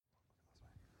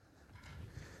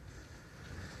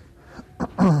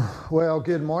Well,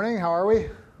 good morning. How are we?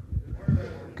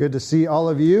 Good to see all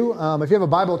of you. If you have a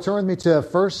Bible, turn with me to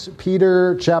 1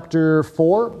 Peter chapter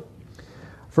 4.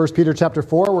 1 Peter chapter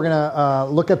 4. We're going to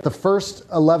look at the first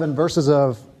 11 verses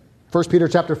of 1 Peter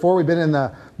chapter 4. We've been in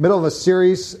the middle of a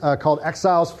series called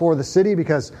Exiles for the City,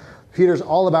 because Peter's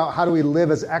all about how do we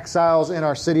live as exiles in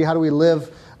our city? How do we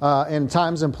live in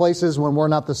times and places when we're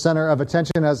not the center of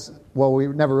attention, as well, we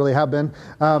never really have been.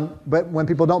 But when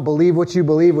people don't believe what you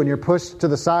believe, when you're pushed to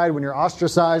the side, when you're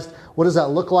ostracized, what does that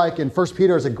look like? And 1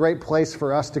 Peter is a great place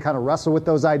for us to kind of wrestle with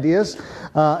those ideas.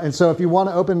 And so if you want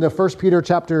to open to 1 Peter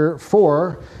chapter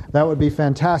 4, that would be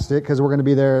fantastic, because we're going to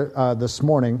be there this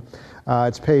morning.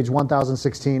 It's page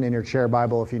 1016 in your chair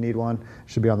Bible. If you need one, it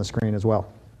should be on the screen as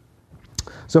well.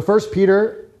 So 1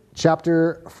 Peter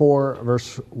chapter 4,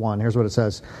 verse 1. Here's what it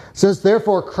says. Since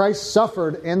therefore Christ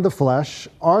suffered in the flesh,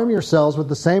 arm yourselves with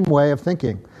the same way of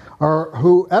thinking. Or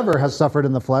whoever has suffered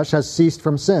in the flesh has ceased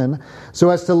from sin, so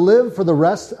as to live for the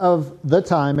rest of the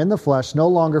time in the flesh, no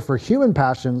longer for human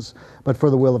passions, but for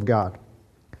the will of God.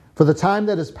 For the time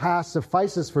that is past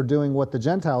suffices for doing what the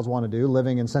Gentiles want to do,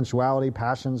 living in sensuality,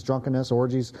 passions, drunkenness,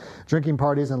 orgies, drinking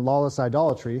parties, and lawless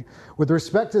idolatry. With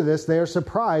respect to this, they are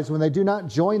surprised when they do not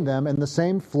join them in the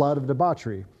same flood of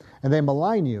debauchery, and they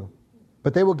malign you.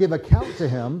 But they will give account to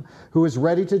him who is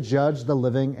ready to judge the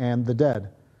living and the dead.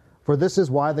 For this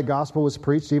is why the gospel was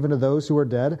preached even to those who are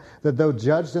dead, that though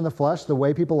judged in the flesh the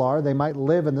way people are, they might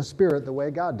live in the spirit the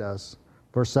way God does.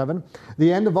 Verse 7,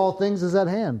 the end of all things is at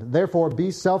hand. Therefore,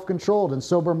 be self-controlled and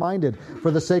sober-minded for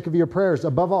the sake of your prayers.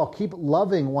 Above all, keep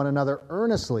loving one another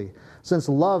earnestly, since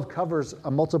love covers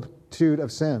a multitude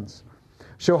of sins.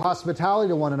 Show hospitality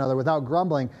to one another without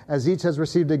grumbling, as each has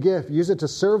received a gift. Use it to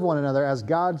serve one another as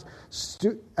good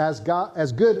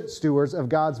stewards of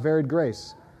God's varied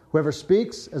grace. Whoever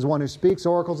speaks, as one who speaks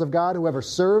oracles of God. Whoever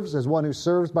serves, as one who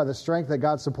serves by the strength that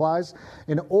God supplies,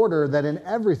 in order that in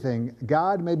everything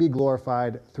God may be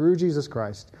glorified through Jesus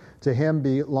Christ. To him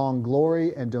belong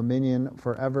glory and dominion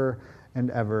forever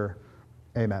and ever.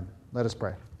 Amen. Let us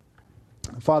pray.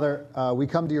 Father, we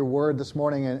come to your word this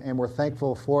morning, and we're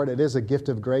thankful for it. It is a gift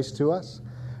of grace to us,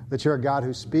 that you're a God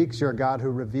who speaks, you're a God who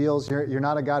reveals. You're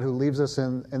not a God who leaves us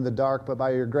in the dark, but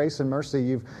by your grace and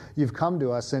mercy, you've come to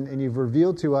us and you've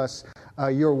revealed to us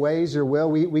your ways, your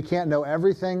will. We can't know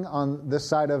everything on this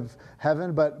side of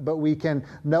heaven, but we can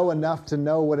know enough to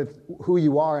know who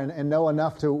you are and know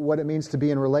enough to what it means to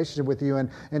be in relationship with you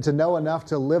and to know enough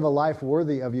to live a life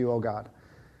worthy of you, O God.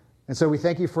 And so we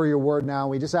thank you for your word now.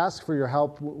 We just ask for your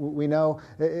help. We know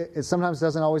it sometimes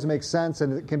doesn't always make sense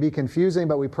and it can be confusing,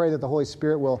 but we pray that the Holy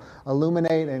Spirit will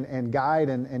illuminate and guide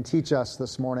and teach us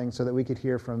this morning so that we could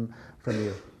hear from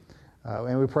you.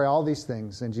 And we pray all these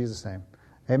things in Jesus' name.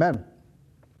 Amen.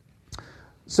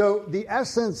 So the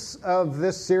essence of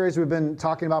this series we've been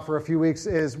talking about for a few weeks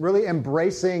is really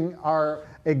embracing our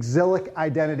exilic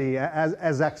identity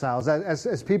as exiles,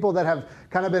 as people that have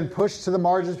kind of been pushed to the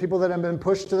margins, people that have been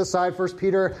pushed to the side. 1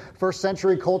 Peter, first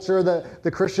century culture,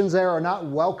 the Christians there are not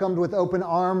welcomed with open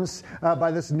arms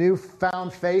by this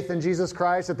newfound faith in Jesus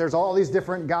Christ, that there's all these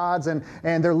different gods and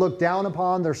they're looked down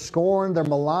upon, they're scorned, they're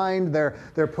maligned,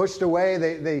 they're pushed away,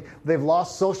 they've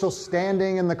lost social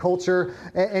standing in the culture.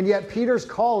 And yet Peter's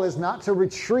call is not to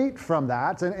retreat from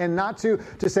that and not to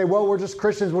say, well, we're just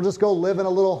Christians, we'll just go live in a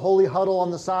little holy huddle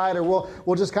on the side, or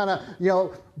we'll just kind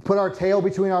of, put our tail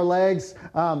between our legs.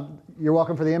 You're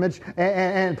welcome for the image.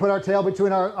 And put our tail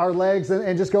between our legs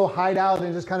and just go hide out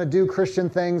and just kind of do Christian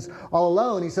things all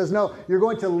alone. He says, no, you're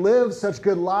going to live such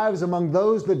good lives among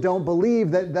those that don't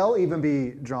believe that they'll even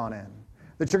be drawn in.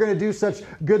 That you're going to do such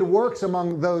good works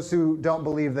among those who don't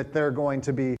believe that they're going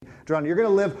to be drawn. You're going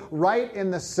to live right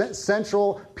in the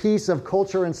central piece of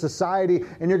culture and society,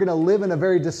 and you're going to live in a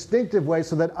very distinctive way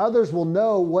so that others will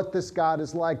know what this God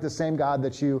is like, the same God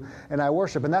that you and I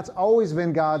worship. And that's always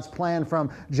been God's plan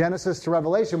from Genesis to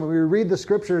Revelation. When we read the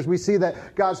scriptures, we see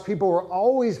that God's people were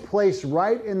always placed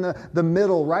right in the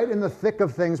middle, right in the thick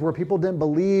of things where people didn't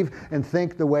believe and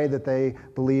think the way that they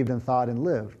believed and thought and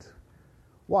lived.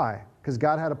 Why? Because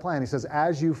God had a plan. He says,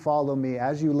 as you follow me,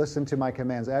 as you listen to my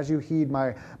commands, as you heed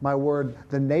my word,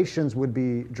 the nations would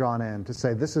be drawn in to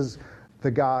say, this is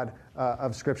the God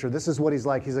of Scripture. This is what he's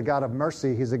like. He's a God of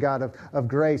mercy. He's a God of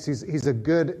grace. He's a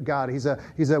good God. He's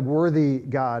a worthy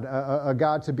God, a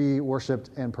God to be worshipped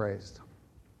and praised.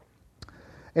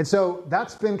 And so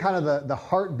that's been kind of the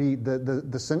heartbeat,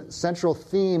 the central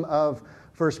theme of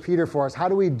 1 Peter for us. How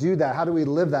do we do that? How do we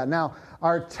live that? Now,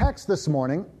 our text this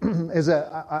morning is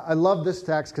I love this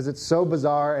text because it's so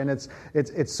bizarre and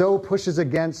it so pushes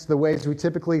against the ways we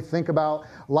typically think about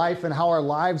life and how our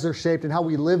lives are shaped and how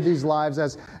we live these lives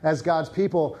as God's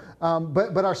people.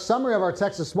 But our summary of our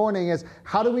text this morning is,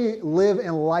 how do we live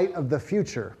in light of the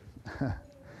future?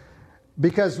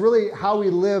 Because really how we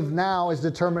live now is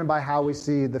determined by how we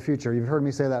see the future. You've heard me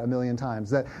say that a million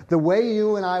times. That the way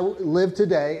you and I live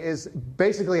today is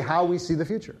basically how we see the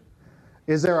future.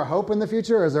 Is there a hope in the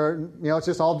future? Or is there, it's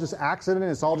just all just accident,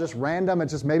 it's all just random,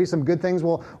 it's just maybe some good things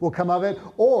will come of it?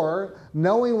 Or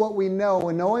knowing what we know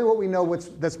and knowing what we know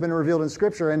that's been revealed in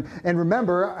Scripture. And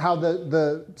remember how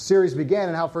the series began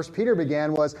and how 1 Peter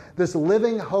began was this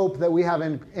living hope that we have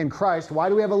in Christ. Why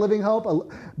do we have a living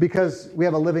hope? Because we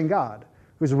have a living God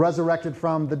who's resurrected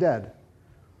from the dead.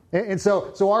 And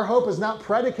so our hope is not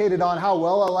predicated on how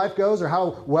well our life goes or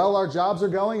how well our jobs are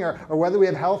going or whether we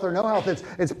have health or no health.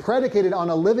 It's predicated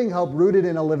on a living hope rooted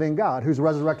in a living God who's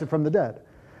resurrected from the dead.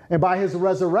 And by his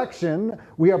resurrection,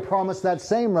 we are promised that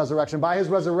same resurrection. By his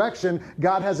resurrection,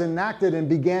 God has enacted and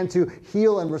began to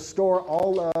heal and restore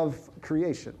all of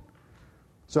creation.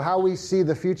 So how we see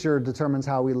the future determines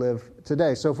how we live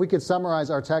today. So if we could summarize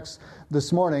our text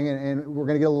this morning, and we're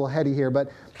going to get a little heady here,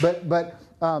 but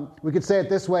we could say it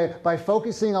this way: by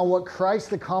focusing on what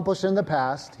Christ accomplished in the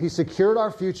past, he secured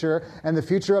our future and the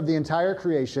future of the entire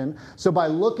creation. So by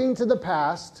looking to the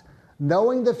past,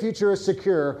 knowing the future is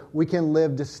secure, we can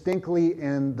live distinctly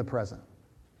in the present.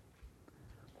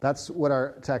 That's what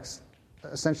our text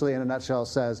essentially in a nutshell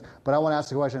says. But I want to ask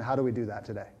the question, how do we do that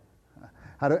today?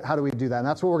 How do we do that? And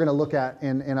that's what we're going to look at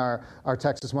in our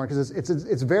text this morning, because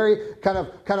it's very kind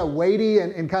of weighty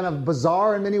and kind of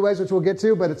bizarre in many ways, which we'll get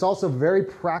to, but it's also very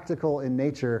practical in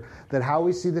nature, that how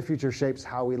we see the future shapes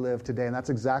how we live today. And that's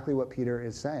exactly what Peter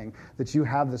is saying, that you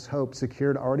have this hope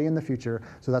secured already in the future,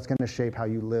 so that's going to shape how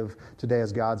you live today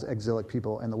as God's exilic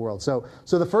people in the world. So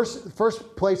the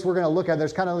first place we're going to look at,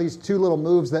 there's kind of these two little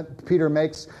moves that Peter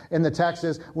makes in the text,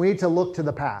 is we need to look to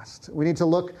the past. We need to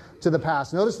look to the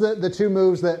past. Notice the two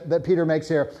moves that Peter makes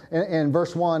here in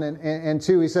verse 1 and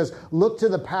 2. He says, look to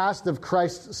the past of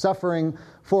Christ's suffering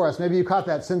for us. Maybe you caught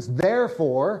that. Since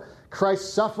therefore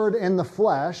Christ suffered in the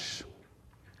flesh,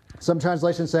 some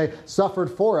translations say suffered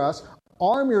for us,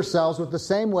 arm yourselves with the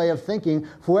same way of thinking.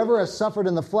 For whoever has suffered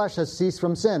in the flesh has ceased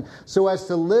from sin, so as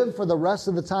to live for the rest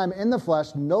of the time in the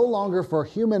flesh, no longer for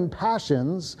human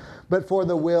passions, but for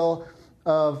the will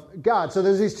of God. So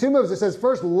there's these two moves. It says,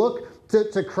 first, look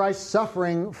to Christ's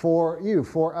suffering for you,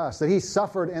 for us, that he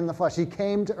suffered in the flesh. He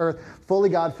came to earth, fully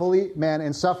God, fully man,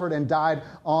 and suffered and died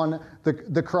on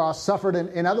the cross, suffered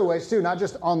in other ways too, not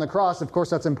just on the cross. Of course,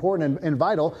 that's important and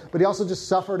vital, but he also just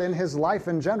suffered in his life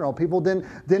in general. People didn't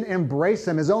embrace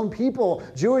him. His own people,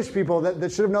 Jewish people that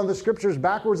should have known the scriptures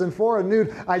backwards and forward, knew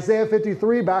Isaiah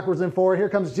 53 backwards and forward. Here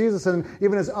comes Jesus, and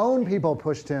even his own people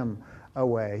pushed him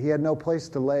away. He had no place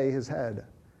to lay his head.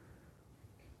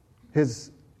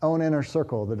 His own inner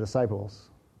circle, the disciples.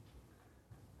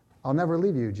 I'll never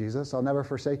leave you, Jesus. I'll never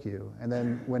forsake you. And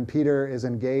then when Peter is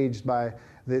engaged by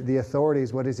the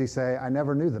authorities, what does he say? I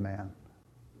never knew the man.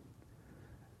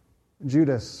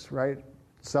 Judas, right,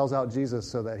 sells out Jesus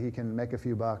so that he can make a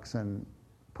few bucks and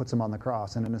puts him on the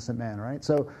cross, an innocent man, right?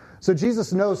 So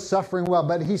Jesus knows suffering well,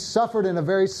 but he suffered in a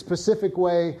very specific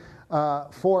way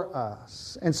for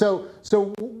us. And so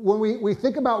when we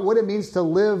think about what it means to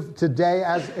live today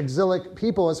as exilic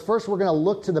people, is first we're going to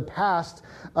look to the past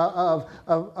of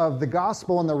the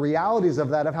gospel and the realities of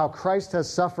that, of how Christ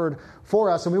has suffered for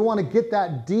us. And we want to get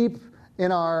that deep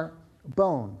in our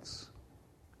bones.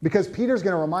 Because Peter's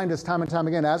going to remind us time and time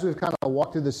again, as we've kind of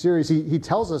walked through this series, he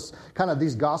tells us kind of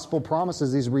these gospel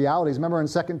promises, these realities. Remember in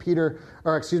 2 Peter,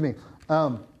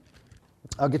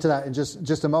 I'll get to that in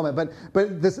just a moment.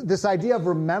 But this idea of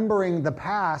remembering the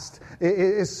past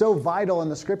is so vital in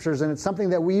the scriptures, and it's something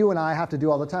that you and I have to do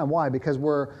all the time. Why? Because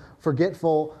we're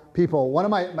forgetful people. One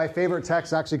of my favorite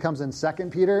texts actually comes in 2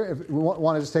 Peter. If you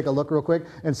want to just take a look real quick.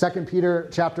 In 2 Peter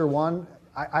chapter 1,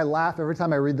 I laugh every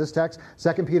time I read this text.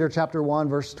 2 Peter chapter 1,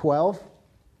 verse 12.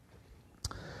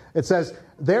 It says,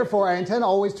 therefore I intend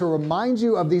always to remind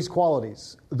you of these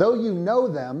qualities, though you know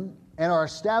them and are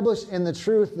established in the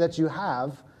truth that you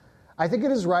have. I think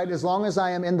it is right, as long as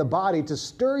I am in the body, to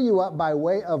stir you up by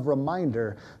way of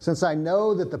reminder, since I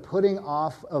know that the putting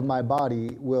off of my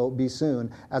body will be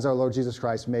soon, as our Lord Jesus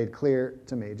Christ made clear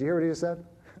to me. Did you hear what he just said?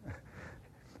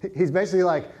 He's basically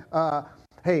like,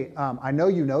 hey, I know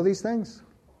you know these things,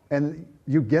 and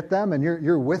you get them, and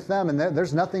you're with them, and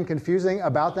there's nothing confusing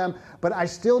about them, but I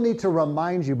still need to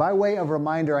remind you, by way of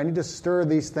reminder, I need to stir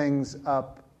these things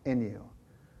up in you.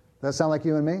 Does that sound like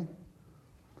you and me?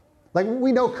 Like,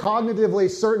 we know cognitively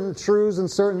certain truths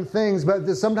and certain things, but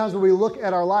sometimes when we look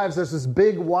at our lives, there's this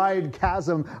big, wide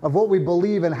chasm of what we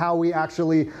believe and how we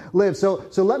actually live. So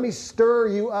let me stir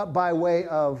you up by way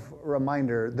of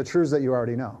reminder, the truths that you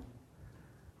already know.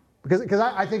 Because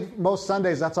I think most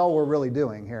Sundays, that's all we're really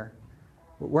doing here.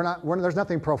 There's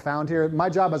nothing profound here. My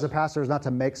job as a pastor is not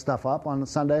to make stuff up on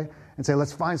Sunday and say,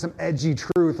 let's find some edgy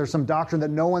truth or some doctrine that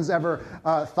no one's ever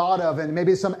thought of, and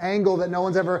maybe some angle that no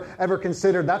one's ever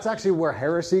considered. That's actually where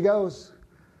heresy goes.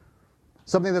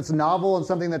 Something that's novel and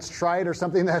something that's trite or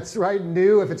something that's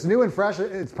new. If it's new and fresh,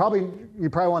 you probably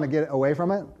want to get away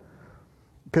from it,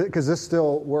 because this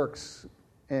still works.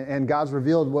 And God's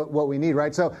revealed what we need,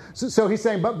 right? So he's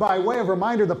saying, but by way of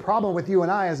reminder, the problem with you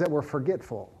and I is that we're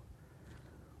forgetful.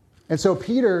 And so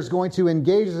Peter's going to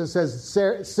engage us and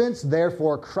says, since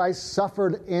therefore Christ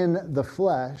suffered in the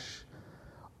flesh,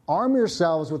 arm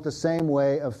yourselves with the same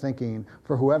way of thinking,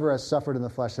 for whoever has suffered in the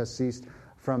flesh has ceased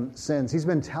from sins. He's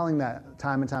been telling that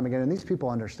time and time again, and these people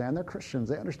understand. They're Christians.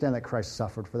 They understand that Christ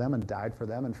suffered for them and died for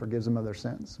them and forgives them of their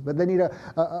sins. But they need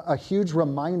a huge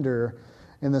reminder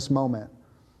in this moment,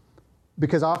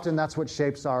 because often that's what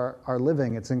shapes our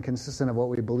living. It's inconsistent of what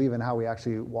we believe and how we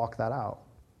actually walk that out.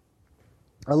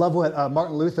 I love what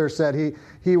Martin Luther said.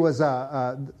 He was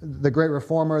the great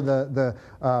reformer.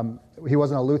 He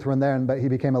wasn't a Lutheran then, but he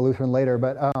became a Lutheran later.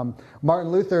 But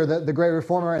Martin Luther, the great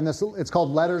reformer, and it's called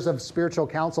Letters of Spiritual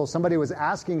Counsel. Somebody was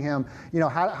asking him,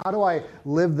 how do I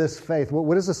live this faith?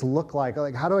 What does this look like?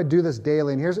 Like, how do I do this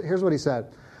daily? And here's what he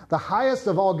said. The highest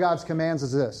of all God's commands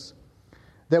is this,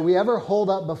 that we ever hold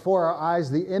up before our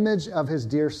eyes the image of his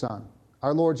dear Son,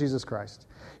 our Lord Jesus Christ.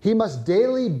 He must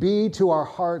daily be to our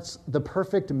hearts the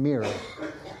perfect mirror,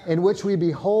 in which we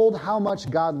behold how much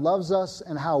God loves us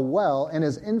and how well, in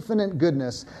his infinite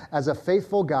goodness, as a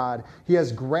faithful God, he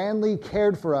has grandly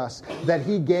cared for us, that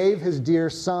he gave his dear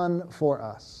Son for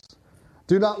us.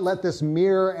 Do not let this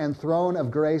mirror and throne of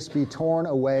grace be torn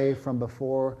away from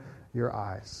before your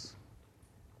eyes.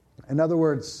 In other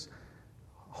words,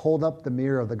 hold up the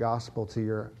mirror of the gospel to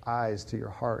your eyes, to your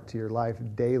heart, to your life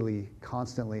daily,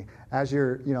 constantly. As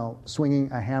you're,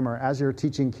 swinging a hammer, as you're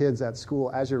teaching kids at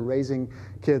school, as you're raising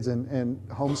kids and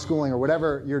homeschooling or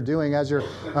whatever you're doing, as you're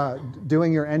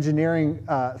doing your engineering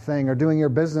thing or doing your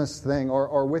business thing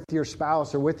or with your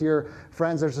spouse or with your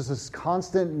friends, there's just this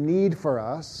constant need for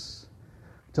us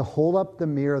to hold up the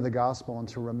mirror of the gospel and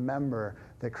to remember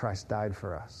that Christ died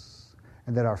for us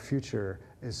and that our future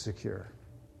is secure.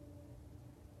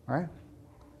 All right?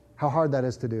 How hard that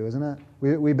is to do, isn't it?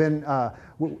 We've been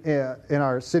in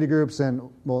our city groups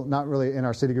not really in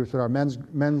our city groups, but our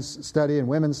men's study and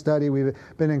women's study. We've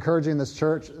been encouraging our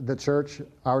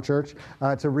church,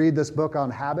 to read this book on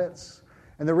habits.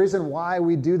 And the reason why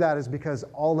we do that is because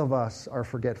all of us are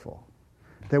forgetful.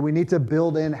 That we need to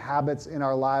build in habits in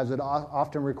our lives. It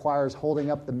often requires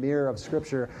holding up the mirror of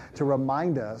Scripture to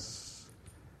remind us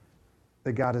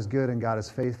that God is good and God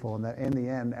is faithful, and that in the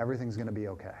end, everything's going to be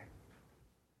okay.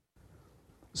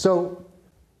 So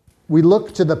we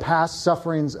look to the past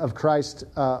sufferings of Christ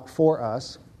for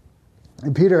us.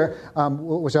 And Peter,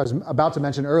 which I was about to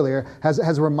mention earlier,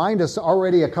 has reminded us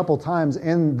already a couple times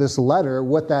in this letter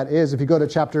what that is. If you go to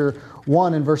chapter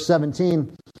 1 and verse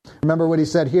 17, remember what he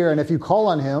said here, and if you call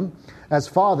on him as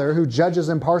Father, who judges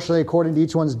impartially according to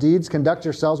each one's deeds, conduct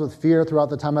yourselves with fear throughout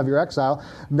the time of your exile,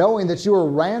 knowing that you were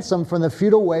ransomed from the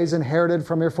futile ways inherited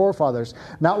from your forefathers,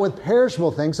 not with perishable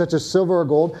things such as silver or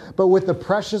gold, but with the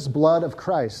precious blood of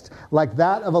Christ, like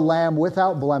that of a lamb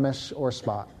without blemish or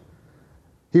spot.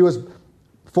 He was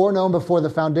foreknown before the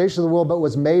foundation of the world, but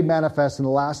was made manifest in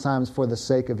the last times for the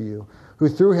sake of you, who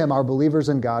through him are believers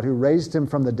in God, who raised him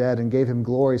from the dead and gave him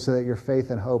glory, so that your faith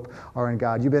and hope are in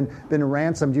God. You've been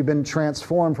ransomed. You've been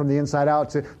transformed from the inside out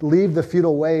to leave the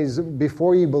futile ways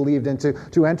before you believed and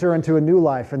to enter into a new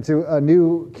life, into a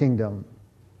new kingdom.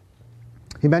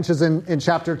 He mentions in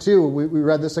chapter 2, we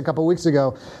read this a couple weeks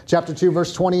ago, chapter 2,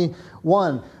 verse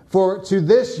 21, for to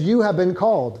this you have been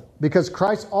called, because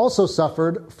Christ also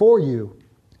suffered for you,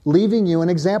 leaving you an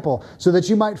example, so that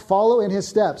you might follow in his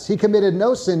steps. He committed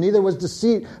no sin, neither was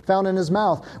deceit found in his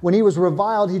mouth. When he was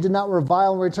reviled, he did not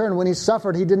revile in return. When he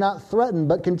suffered, he did not threaten,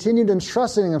 but continued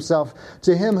entrusting himself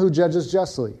to him who judges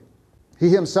justly. He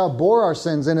himself bore our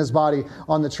sins in his body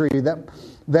on the tree,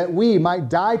 that we might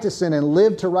die to sin and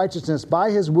live to righteousness. By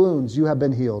his wounds you have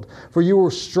been healed. For you were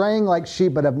straying like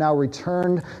sheep, but have now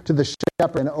returned to the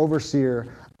shepherd and overseer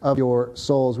of your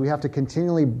souls. We have to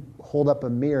continually hold up a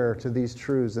mirror to these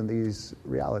truths and these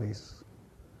realities,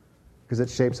 because it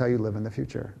shapes how you live in the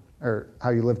future, or how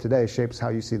you live today shapes how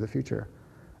you see the future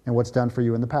and what's done for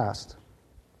you in the past.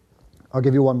 I'll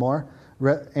give you one more.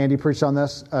 Andy preached on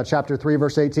this, chapter 3,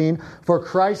 verse 18. For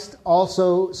Christ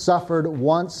also suffered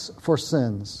once for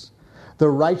sins, the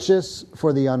righteous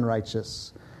for the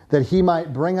unrighteous, that he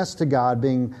might bring us to God,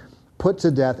 being put to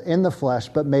death in the flesh,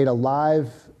 but made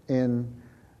alive in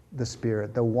the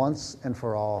Spirit, the once and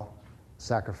for all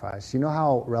sacrifice. You know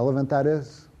how relevant that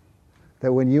is?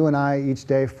 That when you and I each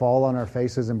day fall on our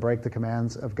faces and break the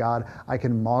commands of God, I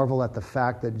can marvel at the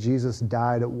fact that Jesus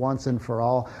died once and for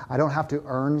all. I don't have to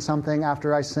earn something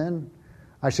after I sin.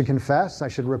 I should confess. I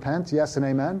should repent. Yes and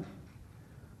amen.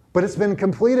 But it's been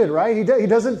completed, right? He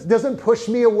doesn't push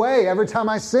me away every time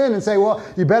I sin and say, well,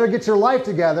 you better get your life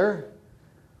together.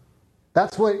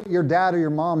 That's what your dad or your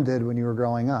mom did when you were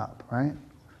growing up, right?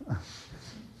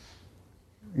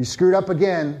 You screwed up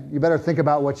again, you better think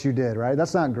about what you did, right?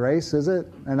 That's not grace, is it?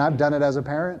 And I've done it as a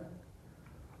parent.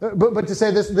 But to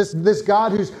say this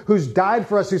God who's died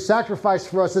for us, who sacrificed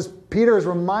for us, this Peter is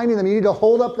reminding them, you need to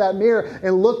hold up that mirror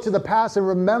and look to the past and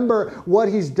remember what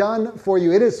he's done for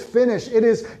you. It is finished. It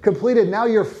is completed. Now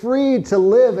you're free to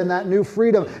live in that new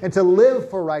freedom and to live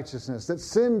for righteousness. That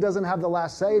sin doesn't have the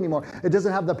last say anymore. It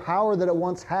doesn't have the power that it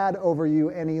once had over you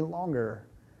any longer.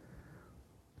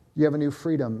 You have a new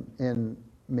freedom in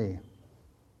me.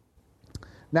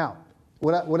 Now,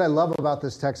 what I love about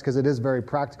this text, because it is very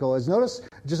practical, is notice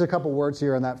just a couple words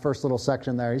here in that first little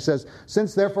section there. He says,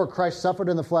 since therefore Christ suffered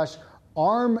in the flesh,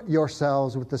 arm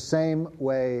yourselves with the same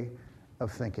way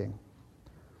of thinking.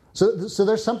 So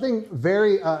there's something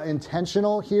very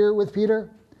intentional here with Peter.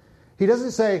 He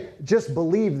doesn't say, just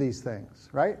believe these things,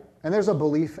 right? And there's a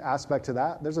belief aspect to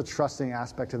that. There's a trusting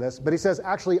aspect to this. But he says,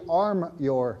 actually arm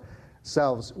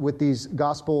yourselves with these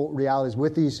gospel realities,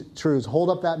 with these truths. Hold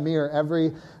up that mirror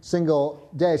every single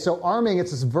day. So arming,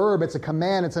 it's this verb, it's a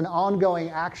command, it's an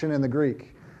ongoing action in the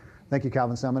Greek. Thank you,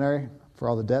 Calvin Seminary, for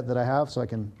all the debt that I have so I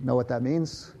can know what that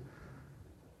means.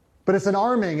 But it's an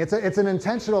arming, it's an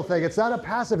intentional thing. It's not a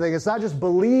passive thing. It's not just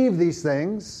believe these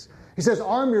things. He says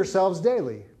arm yourselves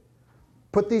daily.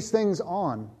 Put these things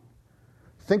on.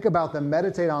 Think about them,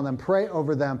 meditate on them, pray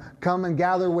over them. Come and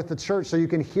gather with the church so you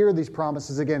can hear these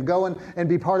promises again. Go and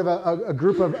be part of a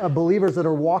group of believers that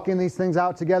are walking these things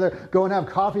out together. Go and have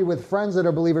coffee with friends that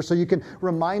are believers so you can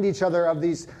remind each other of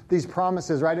these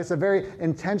promises, right? It's a very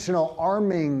intentional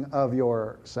arming of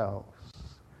yourselves.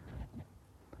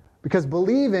 Because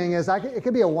believing it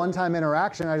could be a one-time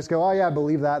interaction. I just go, oh yeah, I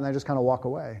believe that, and I just kind of walk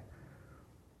away.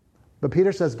 But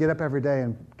Peter says, get up every day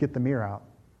and get the mirror out.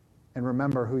 And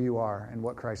remember who you are and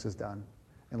what Christ has done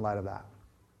in light of that.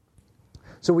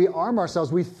 So we arm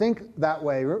ourselves. We think that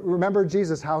way. Remember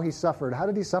Jesus, how he suffered. How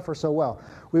did he suffer so well?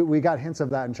 We got hints of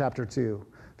that in chapter 2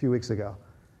 a few weeks ago.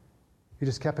 He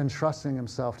just kept entrusting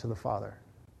himself to the Father.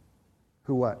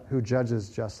 Who judges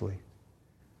justly.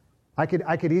 I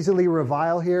could easily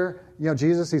revile here. You know,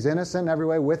 Jesus, he's innocent in every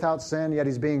way, without sin, yet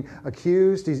he's being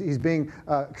accused. He's being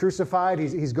crucified.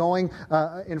 He's going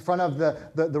in front of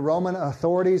the Roman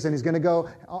authorities, and he's going to go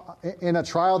in a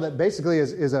trial that basically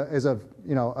is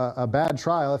a bad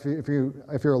trial if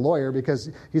you're a lawyer, because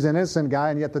he's an innocent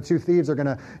guy, and yet the two thieves are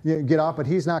going to get off, but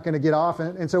he's not going to get off.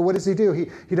 And so what does he do?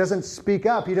 He doesn't speak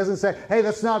up. He doesn't say, hey,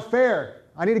 that's not fair.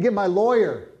 I need to get my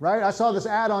lawyer, right? I saw this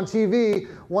ad on TV,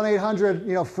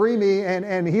 1-800, free me,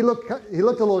 and he looked a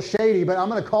little shady, but I'm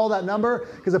going to call that number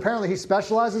because apparently he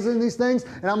specializes in these things,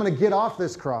 and I'm going to get off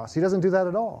this cross. He doesn't do that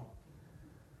at all.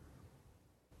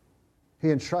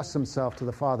 He entrusts himself to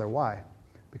the Father. Why?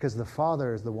 Because the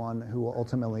Father is the one who will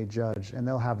ultimately judge, and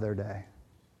they'll have their day.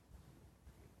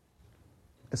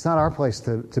 It's not our place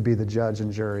to be the judge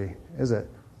and jury, is it?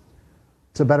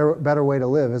 It's a better way to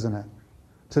live, isn't it?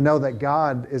 To know that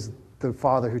God is the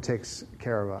Father who takes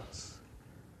care of us.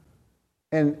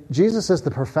 And Jesus is the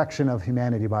perfection of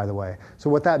humanity, by the way. So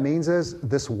what that means is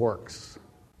this works.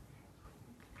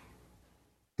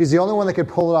 He's the only one that could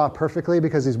pull it off perfectly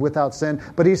because he's without sin.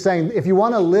 But he's saying, if you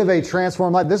want to live a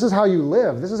transformed life, this is how you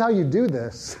live. This is how you do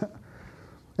this.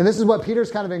 And this is what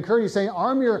Peter's kind of encouraging. He's saying,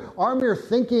 arm your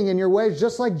thinking and your ways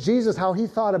just like Jesus, how he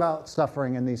thought about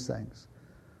suffering and these things.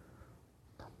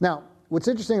 Now, what's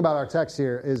interesting about our text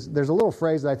here is there's a little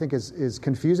phrase that I think is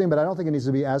confusing, but I don't think it needs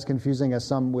to be as confusing as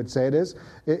some would say it is.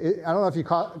 I don't know if you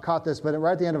caught this, but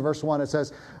right at the end of verse 1, it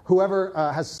says, whoever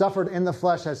has suffered in the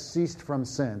flesh has ceased from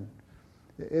sin.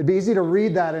 It'd be easy to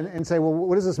read that and say, well,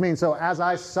 what does this mean? So as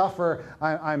I suffer,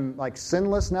 I'm like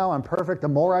sinless now, I'm perfect. The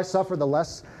more I suffer, the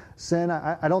less sin.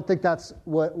 I don't think that's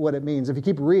what it means. If you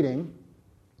keep reading,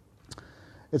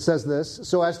 it says this,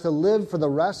 so as to live for the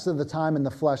rest of the time in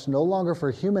the flesh, no longer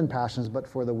for human passions, but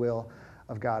for the will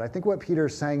of God. I think what Peter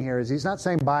is saying here is he's not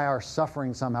saying by our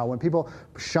suffering somehow. When people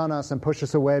shun us and push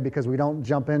us away because we don't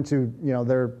jump into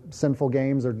their sinful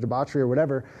games or debauchery or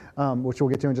whatever, which we'll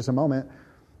get to in just a moment,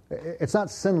 it's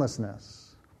not sinlessness.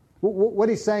 What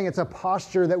he's saying, it's a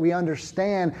posture that we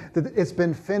understand that it's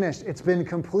been finished, it's been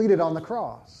completed on the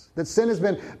cross. That sin has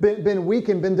been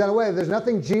weakened, been done away. There's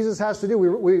nothing Jesus has to do.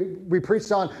 We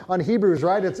preached on Hebrews,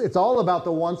 right? It's all about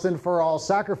the once and for all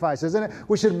sacrifice, isn't it?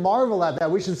 We should marvel at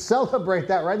that. We should celebrate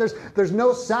that, right? There's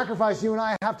no sacrifice you and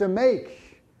I have to make.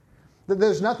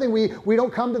 There's nothing, we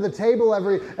don't come to the table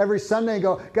every Sunday and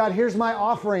go, God, here's my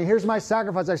offering, here's my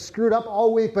sacrifice. I screwed up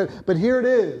all week, but here it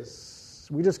is.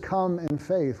 We just come in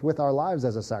faith with our lives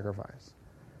as a sacrifice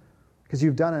because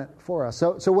you've done it for us.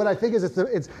 So what I think is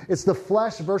it's the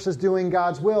flesh versus doing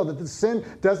God's will, that the sin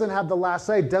doesn't have the last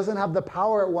say, doesn't have the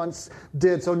power it once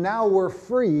did. So now we're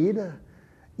freed,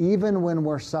 even when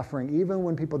we're suffering, even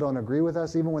when people don't agree with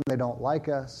us, even when they don't like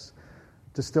us,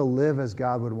 to still live as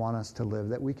God would want us to live,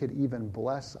 that we could even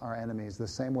bless our enemies the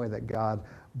same way that God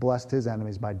blessed his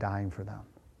enemies by dying for them.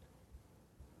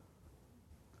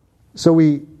 So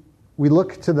we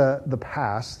look to the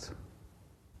past.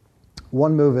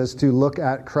 One move is to look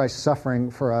at Christ's suffering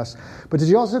for us. But did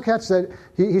you also catch that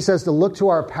he says to look to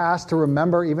our past, to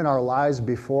remember even our lives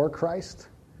before Christ?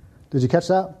 Did you catch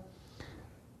that?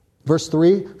 Verse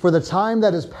 3, for the time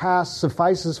that is past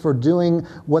suffices for doing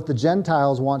what the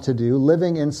Gentiles want to do,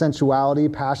 living in sensuality,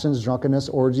 passions, drunkenness,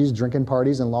 orgies, drinking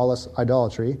parties, and lawless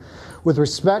idolatry. With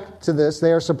respect to this,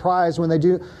 they are surprised when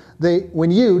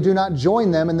you do not join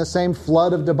them in the same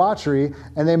flood of debauchery,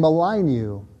 and they malign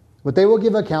you. But they will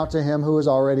give account to him who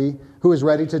is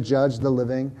ready to judge the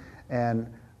living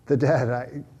and the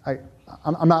dead.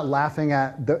 I'm not laughing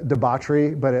at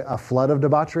debauchery, but a flood of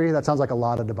debauchery, that sounds like a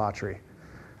lot of debauchery.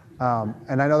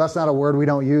 And I know that's not a word we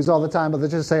don't use all the time, but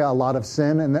let's just say a lot of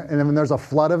sin. And when there's a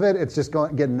flood of it, it's just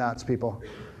getting nuts, people.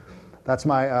 That's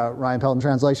my Ryan Pelton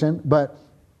translation. But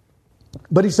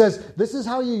he says, this is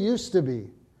how you used to be.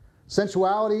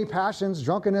 Sensuality, passions,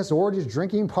 drunkenness, orgies,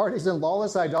 drinking parties, and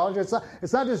lawless idolatry.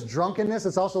 It's not just drunkenness,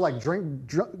 it's also like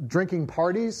drinking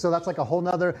parties. So that's like a whole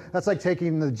nother, that's like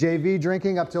taking the JV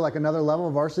drinking up to like another level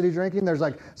of varsity drinking. There's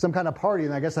like some kind of party,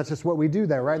 and I guess that's just what we do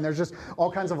there, right? And there's just all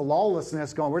kinds of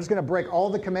lawlessness going. We're just going to break all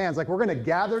the commands. Like we're going to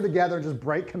gather together and just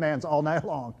break commands all night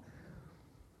long.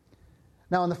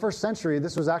 Now in the first century,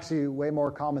 this was actually way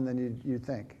more common than you'd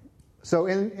think. So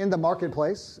in the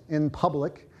marketplace, in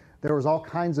public, there was all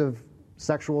kinds of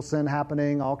sexual sin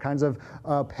happening, all kinds of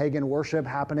pagan worship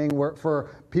happening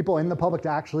for people in the public to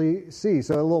actually see.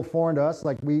 So a little foreign to us,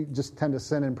 like we just tend to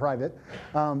sin in private.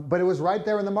 But it was right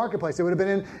there in the marketplace. It would have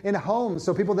been in homes.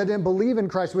 So people that didn't believe in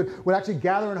Christ would actually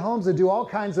gather in homes and do all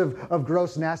kinds of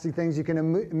gross, nasty things. You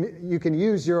can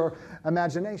use your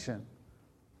imagination.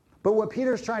 But what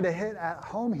Peter's trying to hit at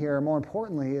home here, more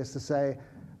importantly, is to say,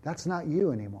 that's not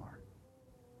you anymore.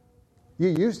 You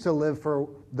used to live for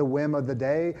the whim of the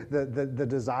day, the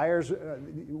desires,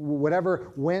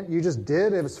 whatever went, you just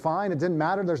did. It was fine. It didn't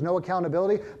matter. There's no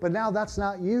accountability. But now that's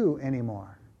not you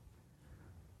anymore.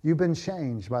 You've been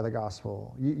changed by the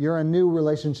gospel. You're in a new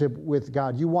relationship with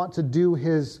God. You want to do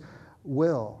his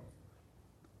will.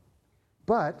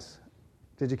 But,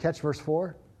 did you catch verse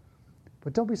 4?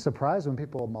 But don't be surprised when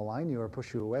people malign you or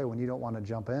push you away when you don't want to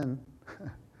jump in.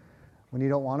 When you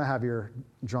don't want to have your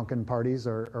drunken parties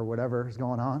or whatever is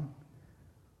going on.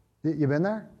 You been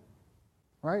there?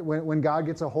 Right? When God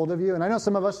gets a hold of you. And I know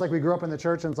some of us, like we grew up in the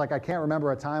church and it's like I can't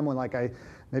remember a time when like I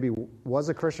maybe was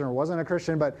a Christian or wasn't a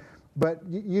Christian, but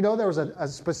there was a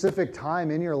specific time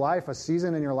in your life, a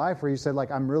season in your life where you said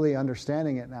like I'm really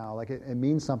understanding it now. Like it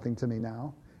means something to me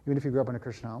now, even if you grew up in a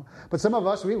Christian home. But some of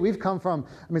us, we've come from,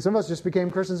 some of us just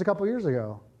became Christians a couple years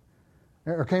ago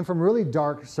or came from really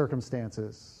dark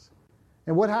circumstances.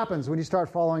 And what happens when you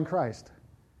start following Christ?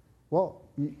 Well,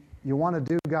 you want to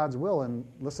do God's will and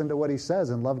listen to what he says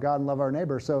and love God and love our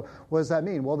neighbor. So what does that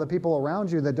mean? Well, the people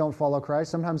around you that don't follow Christ,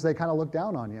 sometimes they kind of look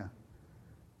down on you.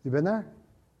 You been there?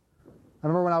 I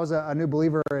remember when I was a new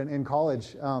believer in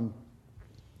college,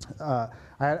 I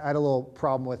had a little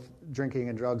problem with drinking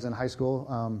and drugs in high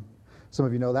school. Some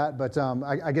of you know that, but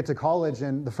I get to college,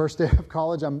 and the first day of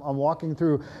college, I'm walking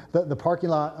through the parking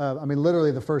lot.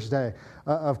 Literally the first day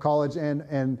of college,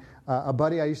 and a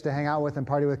buddy I used to hang out with and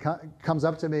party with comes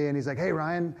up to me, and he's like, "Hey,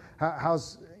 Ryan,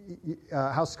 how's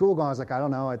school going?" I was like, "I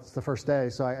don't know. It's the first day,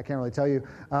 so I can't really tell you.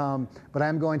 But I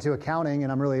am going to accounting,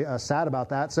 and I'm really sad about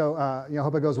that. So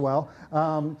hope it goes well."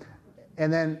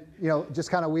 And then just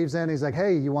kind of weaves in. He's like,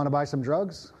 "Hey, you want to buy some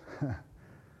drugs?"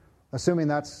 Assuming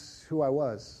that's who I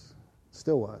was.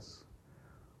 Still was.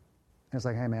 And it's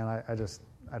like, hey man,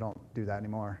 I don't do that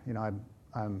anymore.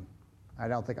 I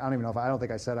don't think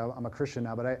I said I'm a Christian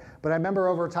now, but I remember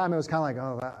over time it was kind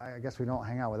of like, I guess we don't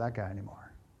hang out with that guy anymore.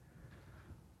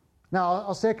 Now,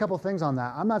 I'll say a couple things on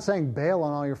that. I'm not saying bail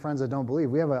on all your friends that don't believe.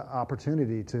 We have an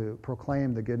opportunity to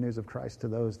proclaim the good news of Christ to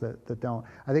those that don't.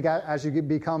 I think as you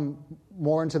become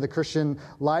more into the Christian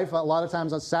life, a lot of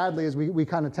times, sadly, is we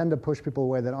kind of tend to push people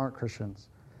away that aren't Christians.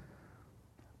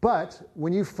 But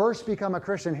when you first become a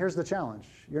Christian, here's the challenge.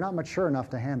 You're not mature enough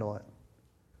to handle it.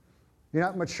 You're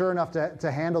not mature enough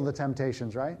to handle the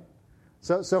temptations, right?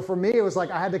 So for me, it was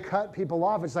like I had to cut people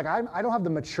off. It's like I don't have the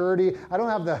maturity. I don't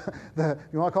have the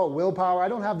you want to call it willpower. I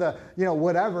don't have the,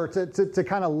 whatever to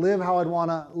kind of live how I'd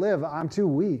want to live. I'm too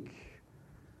weak.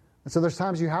 And so there's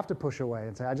times you have to push away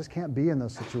and say, I just can't be in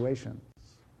those situations.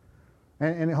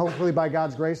 And hopefully by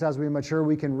God's grace, as we mature,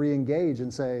 we can re-engage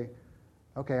and say,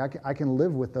 okay, I can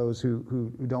live with those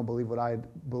who don't believe what I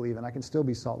believe, and I can still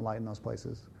be salt and light in those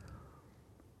places.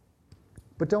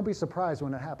 But don't be surprised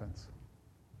when it happens.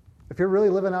 If you're really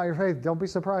living out your faith, don't be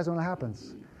surprised when it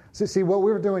happens. See, what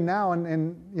we're doing now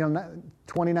in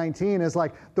 2019 is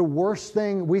like the worst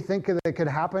thing we think that could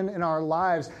happen in our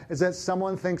lives is that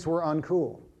someone thinks we're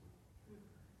uncool.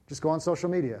 Just go on social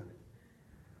media.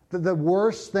 The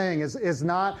worst thing is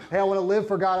not, hey, I want to live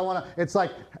for God. It's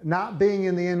like not being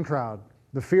in the in crowd.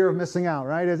 The fear of missing out,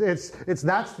 right?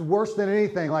 That's worse than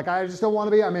anything. Like, I just don't want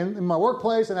to be, I'm in my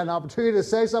workplace and had an opportunity to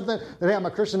say something that, hey, I'm a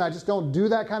Christian. I just don't do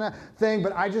that kind of thing,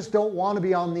 but I just don't want to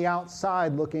be on the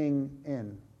outside looking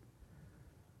in.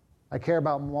 I care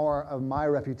about more of my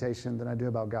reputation than I do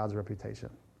about God's reputation.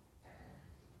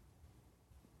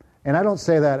 And I don't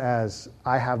say that as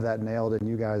I have that nailed and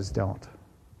you guys don't.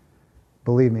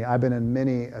 Believe me, I've been in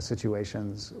many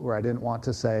situations where I didn't want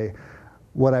to say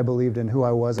what I believed in, who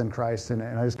I was in Christ, and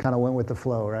I just kind of went with the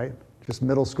flow, right? Just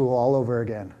middle school all over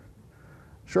again.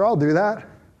 Sure, I'll do that.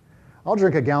 I'll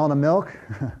drink a gallon of milk.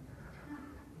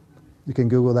 You can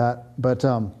Google that. But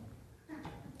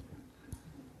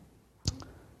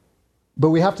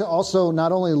we have to also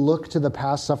not only look to the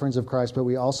past sufferings of Christ, but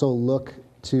we also look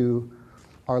to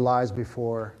our lives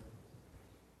before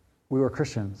we were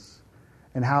Christians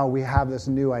and how we have this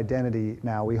new identity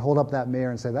now. We hold up that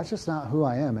mirror and say, that's just not who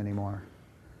I am anymore.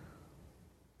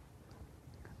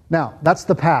 Now, that's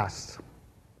the past.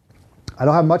 I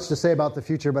don't have much to say about the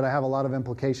future, but I have a lot of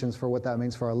implications for what that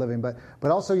means for our living. But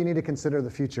also you need to consider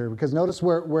the future, because notice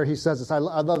where he says this. I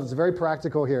love it. It's very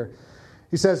practical here.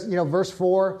 He says, verse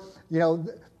 4,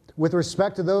 with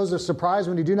respect to those who are surprised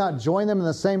when you do not join them in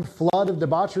the same flood of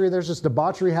debauchery. There's just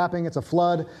debauchery happening. It's a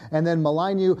flood. And then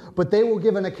malign you. But they will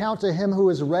give an account to him who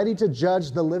is ready to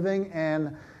judge the living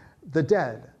and the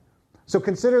dead. So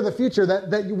consider the future,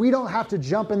 that we don't have to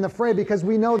jump in the fray, because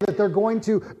we know that they're going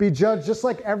to be judged just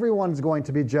like everyone's going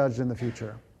to be judged in the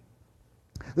future.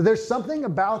 There's something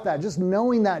about that, just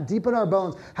knowing that deep in our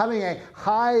bones. Having a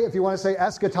high, if you want to say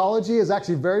eschatology, is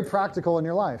actually very practical in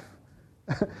your life.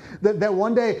 that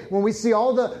one day when we see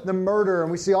all the murder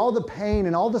and we see all the pain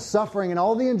and all the suffering and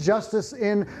all the injustice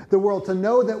in the world, to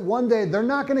know that one day they're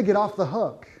not going to get off the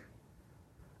hook.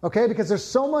 Okay, because there's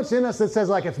so much in us that says,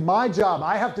 like, it's my job.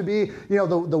 I have to be, the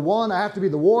one. I have to be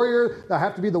the warrior. I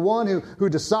have to be the one who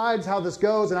decides how this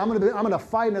goes, and I'm going to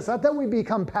fight. And it's not that we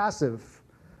become passive.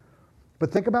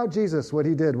 But think about Jesus, what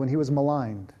he did when he was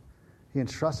maligned. He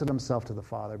entrusted himself to the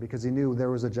Father because he knew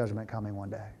there was a judgment coming one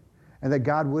day, and that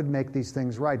God would make these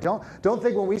things right. Don't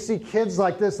think when we see kids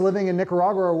like this living in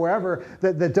Nicaragua or wherever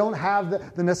that don't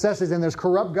have the necessities, and there's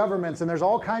corrupt governments and there's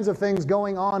all kinds of things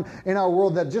going on in our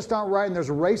world that just aren't right, and there's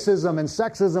racism and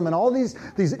sexism and all these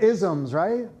isms,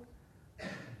 right?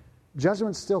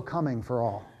 Judgment's still coming for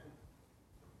all.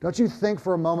 Don't you think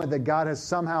for a moment that God has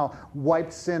somehow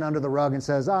wiped sin under the rug and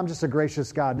says, I'm just a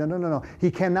gracious God. No. He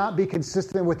cannot be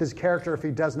consistent with his character if he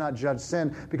does not judge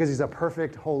sin, because he's a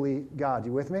perfect, holy God.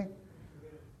 You with me?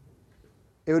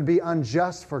 It would be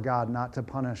unjust for God not to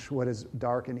punish what is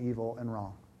dark and evil and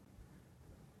wrong.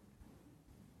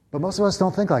 But most of us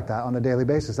don't think like that on a daily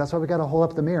basis. That's why we got to hold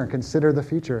up the mirror and consider the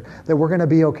future, that we're going to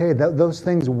be okay. Those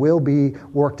things will be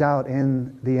worked out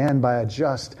in the end by a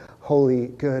just, holy,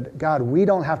 good God. We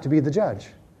don't have to be the judge.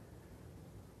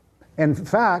 In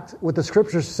fact, what the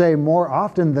scriptures say more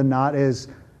often than not is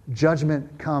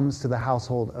judgment comes to the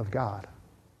household of God.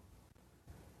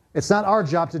 It's not our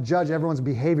job to judge everyone's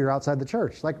behavior outside the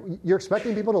church. Like, you're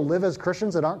expecting people to live as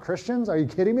Christians that aren't Christians? Are you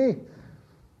kidding me?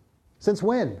 Since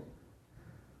when?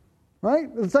 Right?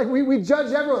 It's like we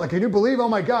judge everyone. Like, can you believe, oh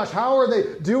my gosh, how are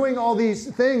they doing all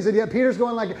these things? And yet Peter's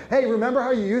going like, hey, remember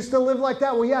how you used to live like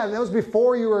that? Well, yeah, that was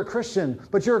before you were a Christian.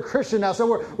 But you're a Christian now,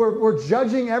 so we're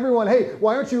judging everyone. Hey,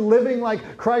 why aren't you living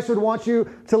like Christ would want you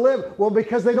to live? Well,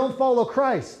 because they don't follow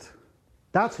Christ.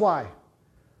 That's why.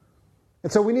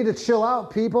 And so we need to chill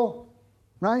out, people,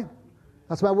 right?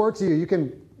 That's my word to you. You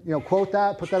can, quote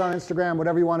that, put that on Instagram,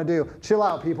 whatever you want to do. Chill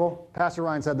out, people. Pastor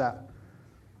Ryan said that.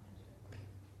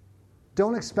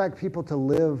 Don't expect people to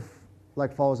live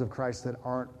like followers of Christ that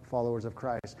aren't followers of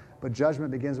Christ. But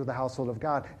judgment begins with the household of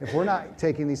God. If we're not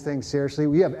taking these things seriously,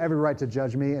 we have every right to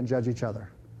judge me and judge each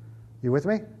other. You with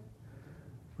me?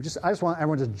 I just want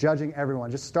everyone just judging everyone.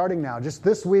 Just starting now. Just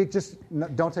this week,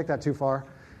 don't take that too far.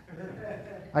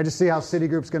 I just see how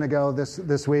Citigroup's going to go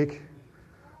this week.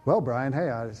 Well, Brian, hey,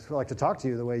 I'd just like to talk to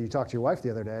you the way you talked to your wife the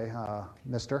other day,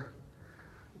 mister.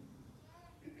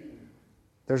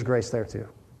 There's grace there too.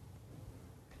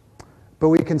 But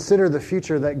we consider the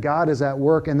future that God is at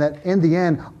work and that in the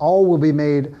end, all will be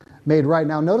made right.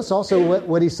 Now, notice also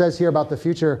what he says here about the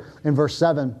future in verse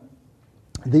 7.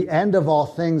 The end of all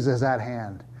things is at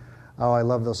hand. Oh, I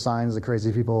love those signs the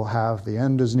crazy people have. The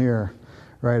end is near,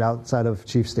 right outside of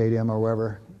Chief Stadium or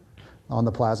wherever on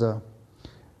the plaza.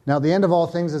 Now, the end of all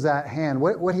things is at hand.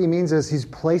 What he means is he's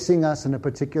placing us in a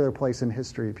particular place in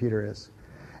history, Peter is.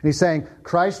 And he's saying,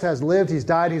 Christ has lived, he's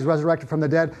died, he's resurrected from the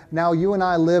dead. Now you and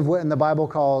I live what in the Bible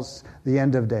calls the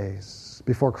end of days,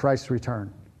 before Christ's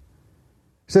return.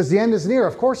 He says the end is near.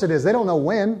 Of course it is. They don't know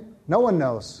when. No one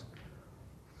knows.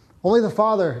 Only the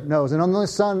Father knows, and only the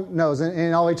Son knows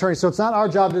in all eternity. So it's not our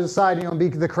job to decide, be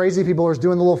the crazy people who are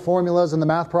doing the little formulas and the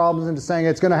math problems and just saying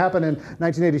it's going to happen in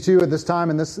 1982 at this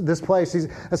time in this place.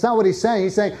 That's not what he's saying.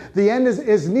 He's saying the end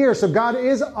is near. So God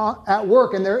is at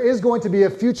work, and there is going to be a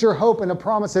future hope and a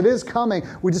promise. It is coming.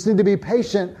 We just need to be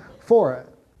patient for it.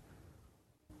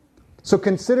 So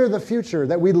consider the future,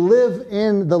 that we live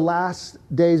in the last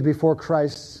days before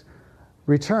Christ's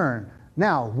return.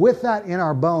 Now, with that in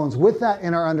our bones, with that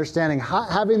in our understanding,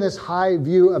 having this high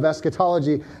view of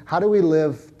eschatology, how do we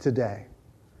live today?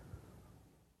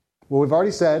 Well, we've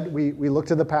already said we look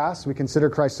to the past. We consider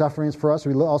Christ's sufferings for us.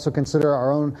 We also consider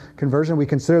our own conversion. We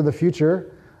consider the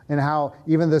future and how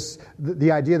even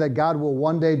the idea that God will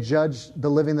one day judge the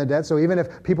living and the dead. So even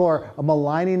if people are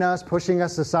maligning us, pushing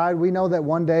us aside, we know that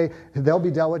one day they'll be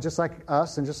dealt with just like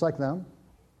us and just like them.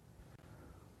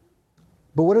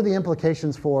 But what are the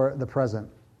implications for the present?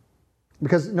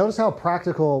 Because notice how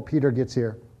practical Peter gets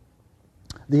here.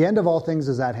 The end of all things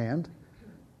is at hand.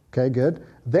 Okay, good.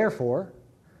 Therefore,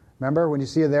 remember when you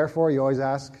see a therefore, you always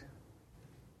ask,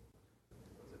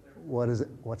 what is it?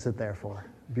 What's it there for?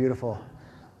 Beautiful.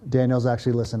 Daniel's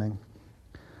actually listening.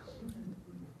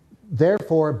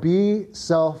 Therefore, be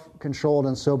self-controlled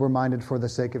and sober-minded for the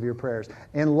sake of your prayers.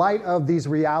 In light of these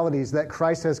realities that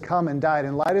Christ has come and died,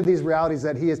 in light of these realities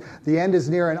that the end is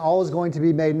near and all is going to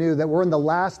be made new, that we're in the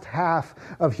last half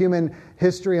of human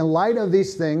history, in light of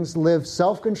these things, live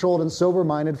self-controlled and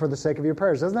sober-minded for the sake of your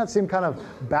prayers. Doesn't that seem kind of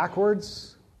backwards?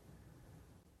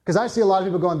 Because I see a lot of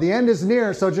people going, the end is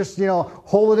near, so just,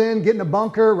 hold it in, get in a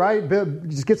bunker, right?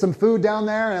 Just get some food down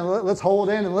there and let's hold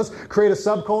it in and let's create a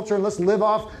subculture and let's live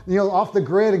off the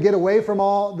grid and get away from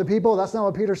all the people. That's not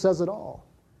what Peter says at all.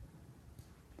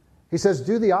 He says,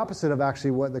 do the opposite of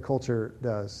actually what the culture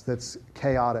does, that's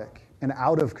chaotic and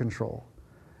out of control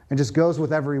and just goes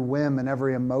with every whim and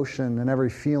every emotion and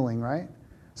every feeling, right?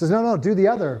 Says, no, do the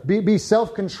other. Be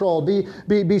self-controlled.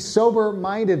 Be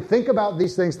sober-minded. Think about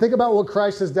these things. Think about what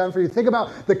Christ has done for you. Think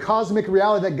about the cosmic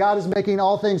reality that God is making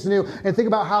all things new. And think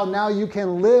about how now you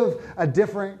can live a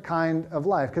different kind of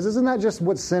life. Because isn't that just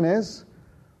what sin is?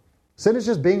 Sin is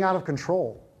just being out of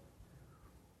control.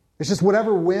 It's just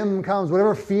whatever whim comes,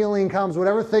 whatever feeling comes,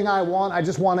 whatever thing I want, I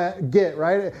just want to get,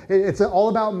 right? It's all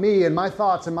about me and my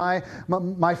thoughts and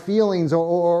my feelings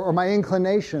or my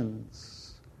inclinations.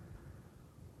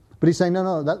 But he's saying,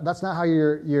 no, that's not how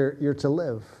you're to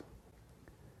live.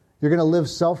 You're going to live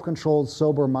self-controlled,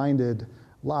 sober-minded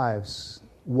lives,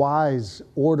 wise,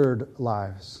 ordered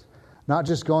lives, not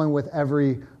just going with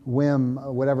every whim,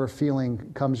 whatever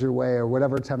feeling comes your way or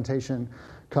whatever temptation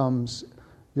comes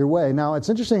your way. Now, it's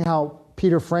interesting how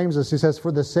Peter frames this. He says,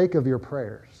 for the sake of your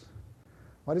prayers.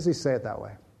 Why does he say it that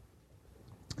way?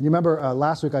 You remember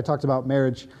last week I talked about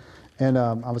marriage, and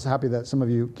I was happy that some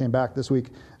of you came back this week.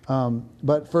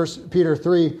 But 1 Peter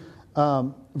 3,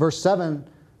 verse 7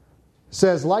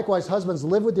 says, likewise, husbands,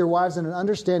 live with your wives in an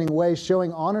understanding way,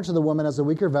 showing honor to the woman as a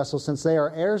weaker vessel, since they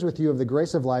are heirs with you of the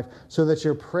grace of life, so that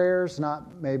your prayers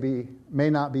may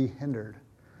not be hindered.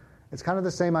 It's kind of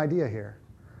the same idea here.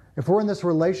 If we're in this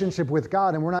relationship with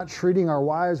God and we're not treating our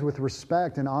wives with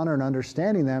respect and honor and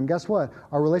understanding them, guess what?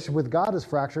 Our relationship with God is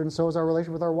fractured, and so is our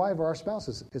relationship with our wife or our spouse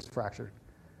is fractured.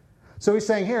 So he's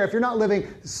saying here, if you're not living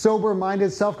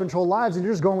sober-minded, self-controlled lives and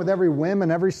you're just going with every whim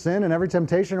and every sin and every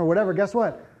temptation or whatever, guess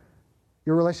what?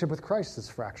 Your relationship with Christ is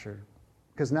fractured.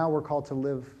 because now we're called to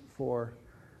live for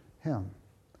Him.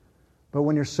 But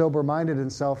when you're sober-minded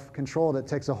and self-controlled, it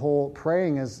takes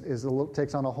praying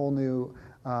takes on a whole new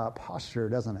posture,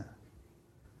 doesn't it?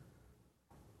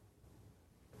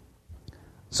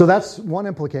 So that's one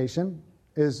implication,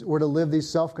 is we're to live these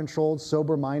self-controlled,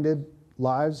 sober-minded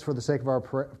lives for the sake of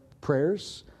our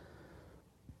prayers.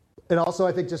 And also,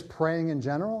 I think just praying in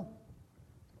general.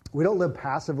 We don't live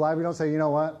passive lives. We don't say, you know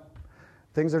what?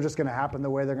 Things are just going to happen the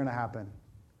way they're going to happen.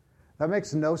 That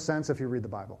makes no sense if you read the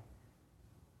Bible.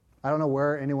 I don't know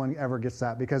where anyone ever gets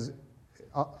that, because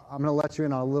I'm going to let you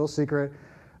in on a little secret.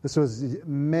 This was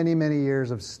many, many years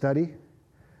of study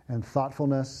and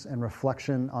thoughtfulness and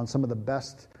reflection on some of the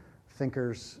best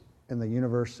thinkers in the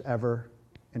universe ever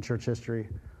in church history.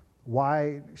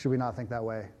 Why should we not think that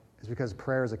way? It's because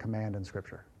prayer is a command in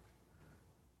Scripture.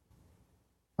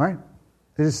 All right?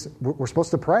 We're supposed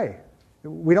to pray.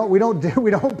 We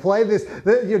don't play this.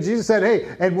 Jesus said,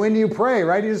 hey, and when you pray,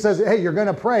 right? He just says, hey, you're going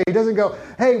to pray. He doesn't go,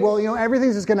 hey, well,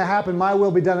 everything's just going to happen. My will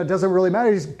be done. It doesn't really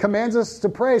matter. He just commands us to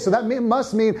pray. So that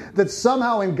must mean that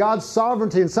somehow in God's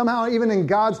sovereignty and somehow even in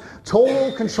God's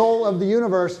total control of the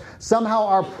universe, somehow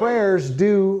our prayers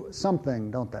do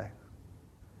something, don't they?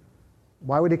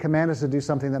 Why would He command us to do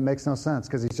something that makes no sense?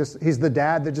 Because He's the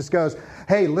dad that just goes,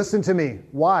 hey, listen to me.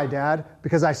 Why, Dad?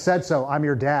 Because I said so. I'm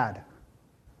your dad.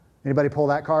 Anybody pull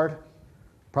that card?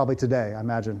 Probably today, I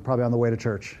imagine. Probably on the way to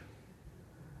church.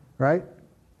 Right?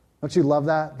 Don't you love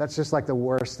that? That's just like the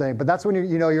worst thing. But that's when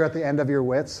you're at the end of your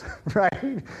wits, right?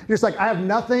 You're just like, I have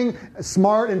nothing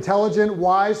smart, intelligent,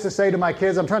 wise to say to my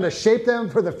kids. I'm trying to shape them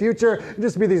for the future.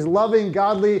 Just be these loving,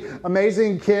 godly,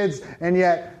 amazing kids. And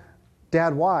yet,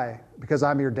 Dad, why? Because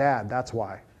I'm your dad. That's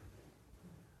why.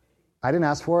 I didn't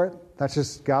ask for it. That's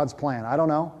just God's plan. I don't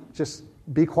know. Just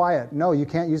be quiet. No, you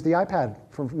can't use the iPad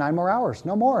for 9 more hours.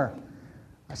 No more.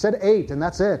 I said 8, and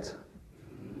that's it.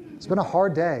 It's been a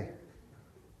hard day.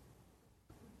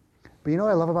 But you know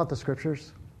what I love about the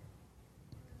Scriptures?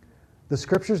 The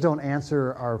Scriptures don't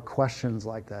answer our questions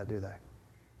like that, do they?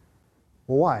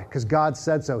 Well, why? Because God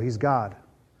said so. He's God.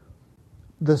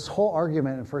 This whole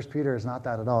argument in 1 Peter is not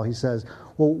that at all. He says,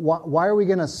 well, why are we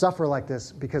going to suffer like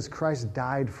this? Because Christ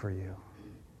died for you.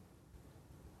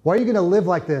 Why are you going to live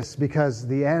like this? Because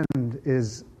the end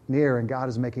is near and God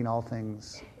is making all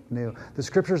things new. The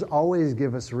Scriptures always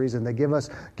give us reason. They give us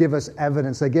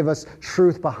evidence. They give us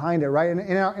truth behind it, right? And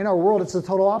in our world, it's the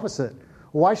total opposite.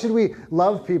 Why should we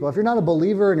love people? If you're not a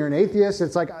believer and you're an atheist,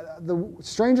 it's like the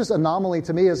strangest anomaly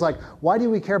to me is like, why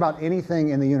do we care about anything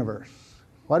in the universe?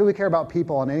 Why do we care about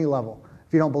people on any level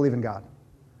if you don't believe in God?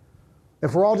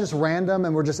 If we're all just random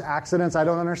and we're just accidents, I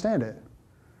don't understand it.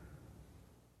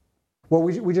 Well,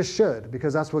 we just should,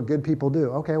 because that's what good people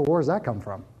do. Okay, well, where does that come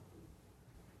from?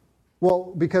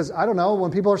 Well, because, I don't know,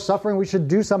 when people are suffering, we should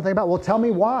do something about it. Well, tell me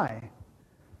why.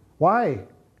 Why?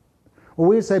 Well,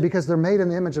 we would say because they're made in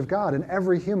the image of God, and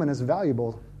every human is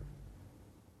valuable,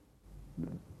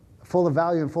 full of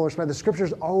value and full of respect. The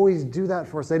Scriptures always do that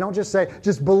for us. They don't just say,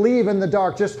 just believe in the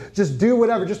dark, just do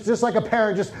whatever, just like a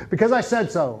parent, just because I said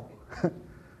so.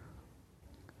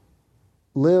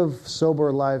 Live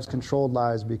sober lives, controlled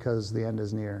lives, because the end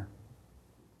is near.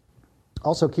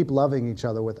 Also, keep loving each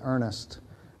other with earnest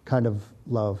kind of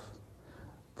love.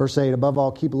 Verse 8, above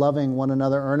all, keep loving one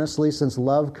another earnestly, since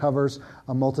love covers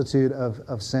a multitude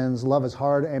of sins. Love is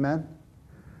hard, amen?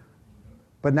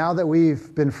 But now that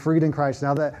we've been freed in Christ,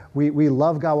 now that we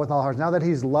love God with all hearts, now that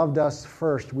He's loved us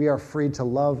first, we are free to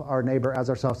love our neighbor as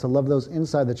ourselves, to love those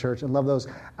inside the church and love those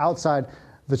outside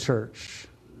the church.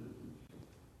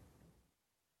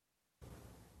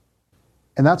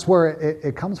 And that's where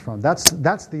it comes from. That's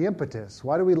the impetus.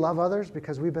 Why do we love others?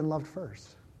 Because we've been loved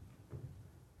first.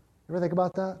 You ever think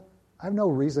about that? I have no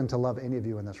reason to love any of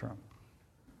you in this room.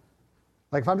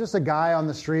 Like if I'm just a guy on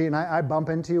the street and I bump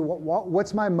into you,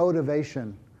 what's my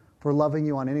motivation for loving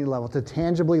you on any level? To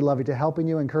tangibly love you, to helping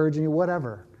you, encouraging you,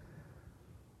 whatever.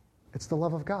 It's the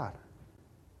love of God.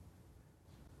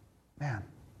 Man,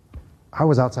 I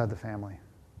was outside the family.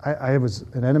 I was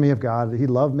an enemy of God. He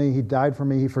loved me. He died for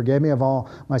me. He forgave me of all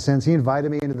my sins. He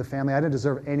invited me into the family. I didn't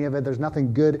deserve any of it. There's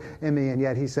nothing good in me, and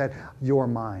yet He said, you're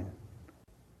mine.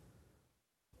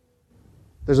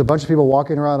 There's a bunch of people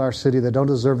walking around our city that don't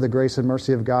deserve the grace and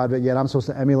mercy of God, but yet I'm supposed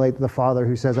to emulate the Father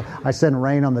who says, I send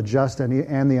rain on the just and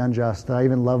the unjust. I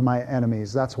even love my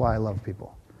enemies. That's why I love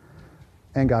people.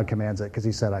 And God commands it because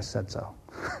He said, I said so.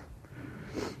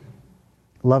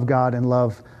 Love God and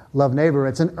love neighbor.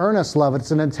 It's an earnest love.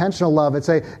 It's an intentional love. It's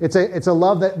a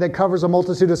love that covers a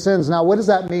multitude of sins. Now, what does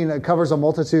that mean? It covers a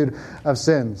multitude of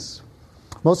sins.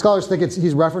 Most scholars think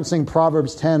he's referencing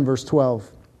Proverbs 10, verse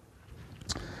 12.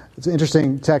 It's an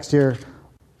interesting text here.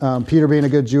 Peter, being a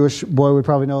good Jewish boy, would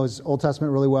probably know his Old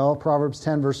Testament really well. Proverbs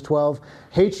 10, verse 12.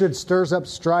 Hatred stirs up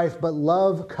strife, but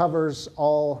love covers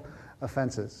all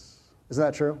offenses. Isn't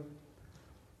that true?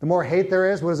 The more hate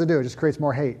there is, what does it do? It just creates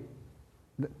more hate.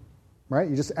 Right?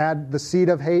 You just add the seed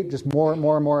of hate, just more and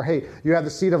more and more hate. You have the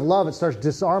seed of love, it starts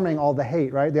disarming all the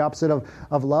hate, right? The opposite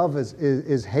of love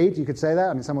is hate. You could say that.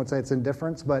 I mean, some would say it's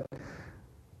indifference, but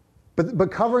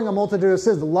covering a multitude of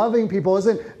sins, loving people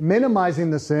isn't minimizing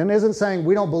the sin, isn't saying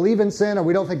we don't believe in sin or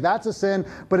we don't think that's a sin,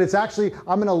 but it's actually,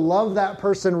 I'm going to love that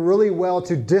person really well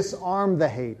to disarm the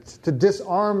hate, to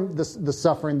disarm the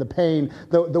suffering, the pain,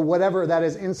 the whatever that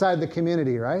is inside the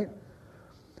community, right?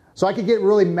 So I could get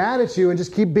really mad at you and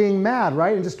just keep being mad,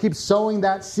 right? And just keep sowing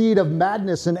that seed of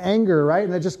madness and anger, right?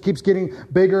 And it just keeps getting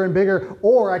bigger and bigger.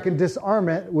 Or I can disarm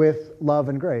it with love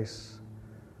and grace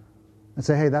and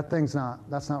say, hey, that's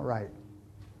not right.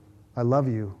 I love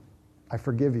you. I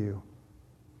forgive you.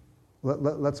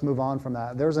 Let's move on from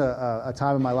that. There's a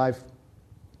time in my life,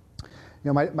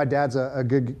 you know, my dad's a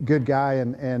good guy,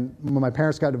 and when my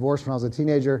parents got divorced when I was a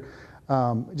teenager,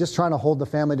 just trying to hold the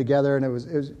family together, and it was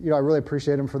you know, I really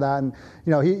appreciate him for that. And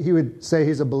you know, he would say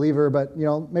he's a believer, but you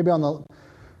know, maybe on the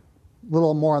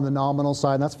little more on the nominal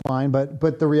side, and that's fine.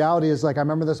 But the reality is, like, I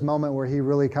remember this moment where he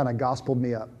really kind of gospeled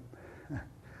me up.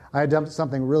 I had done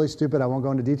something really stupid. I won't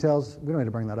go into details. We don't need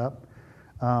to bring that up.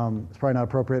 It's probably not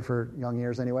appropriate for young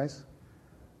years anyways.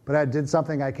 But I did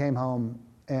something. I came home,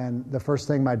 and the first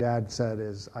thing my dad said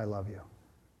is, I love you.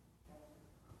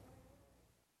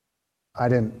 I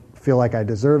didn't feel like I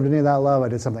deserved any of that love. I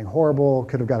did something horrible,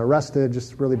 could have got arrested,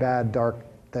 just really bad, dark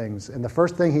things. And the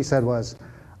first thing he said was,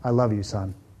 I love you,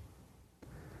 son.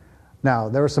 Now,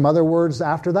 there were some other words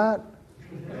after that.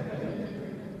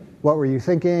 What were you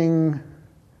thinking?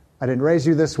 I didn't raise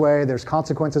you this way. There's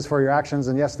consequences for your actions.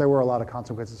 And yes, there were a lot of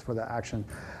consequences for that action.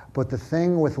 But the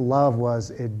thing with love was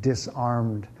it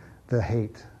disarmed the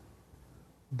hate.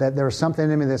 That there was something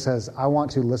in me that says, I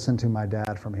want to listen to my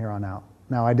dad from here on out.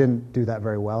 Now, I didn't do that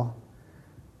very well,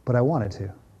 but I wanted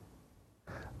to.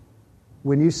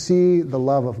 When you see the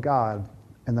love of God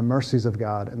and the mercies of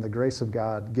God and the grace of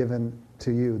God given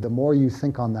to you, the more you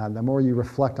think on that, the more you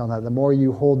reflect on that, the more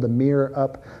you hold the mirror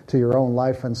up to your own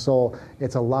life and soul,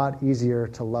 it's a lot easier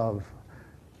to love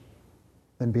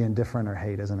than be indifferent or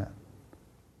hate, isn't it?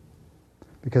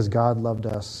 Because God loved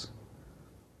us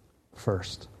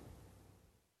first.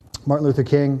 Martin Luther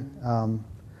King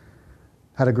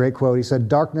had a great quote. He said,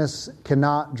 darkness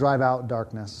cannot drive out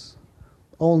darkness.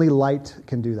 Only light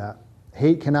can do that.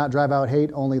 Hate cannot drive out hate.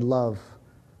 Only love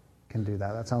can do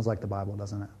that. That sounds like the Bible,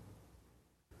 doesn't it?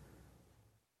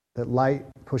 That light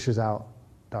pushes out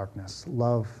darkness.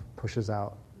 Love pushes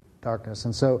out darkness.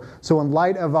 And so in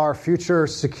light of our future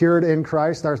secured in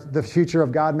Christ, the future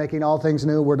of God making all things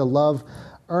new, we're to love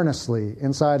earnestly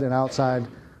inside and outside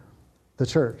the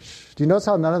church. Do you notice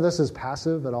how none of this is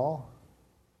passive at all?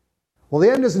 Well, the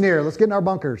end is near. Let's get in our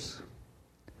bunkers.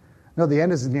 No, the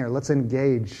end is near. Let's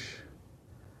engage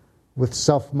with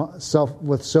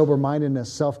with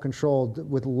sober-mindedness, self-control,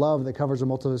 with love that covers a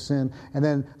multitude of sin. And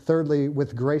then thirdly,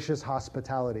 with gracious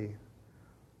hospitality.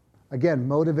 Again,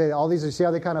 motivated. All these, you see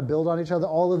how they kind of build on each other?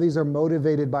 All of these are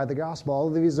motivated by the gospel. All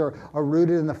of these are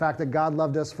rooted in the fact that God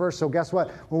loved us first. So guess what?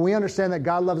 When we understand that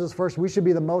God loves us first, we should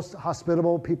be the most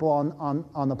hospitable people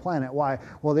on the planet. Why?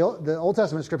 Well, the Old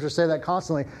Testament scriptures say that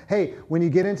constantly. Hey, when you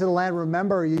get into the land,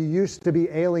 remember you used to be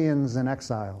aliens and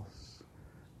exiles,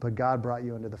 but God brought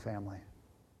you into the family.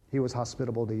 He was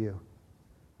hospitable to you.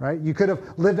 Right? You could have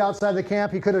lived outside the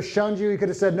camp. He could have shunned you. He could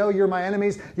have said, no, you're my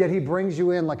enemies. Yet he brings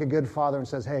you in like a good father and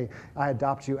says, hey, I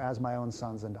adopt you as my own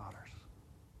sons and daughters.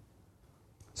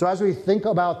 So as we think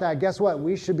about that, guess what?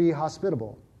 We should be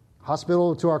hospitable.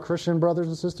 Hospitable to our Christian brothers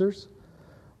and sisters.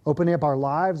 Opening up our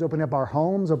lives, opening up our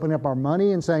homes, opening up our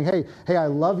money and saying, hey, I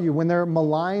love you. When they're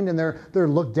maligned and they're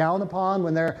looked down upon,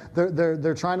 when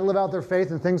they're trying to live out their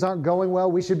faith and things aren't going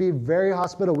well, we should be very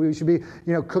hospitable. We should be,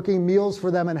 cooking meals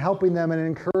for them and helping them and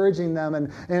encouraging them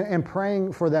and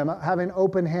praying for them, having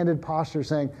open-handed posture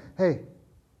saying, hey,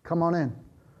 come on in.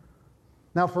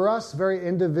 Now for us, very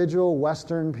individual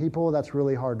Western people, that's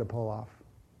really hard to pull off.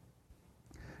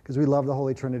 Because we love the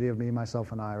Holy Trinity of me,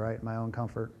 myself, and I, right? My own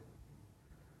comfort.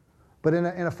 But in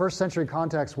a first century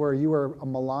context where you were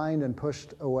maligned and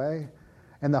pushed away,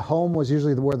 and the home was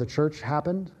usually where the church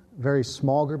happened, very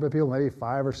small group of people, maybe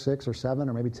 5 or 6 or 7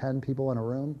 or maybe 10 people in a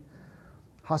room,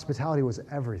 hospitality was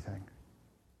everything.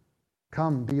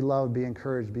 Come, be loved, be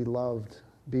encouraged, be loved,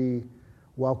 be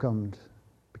welcomed,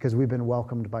 because we've been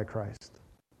welcomed by Christ.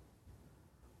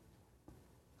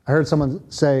 I heard someone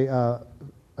say,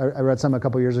 I I read something a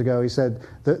couple years ago. He said,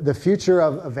 the future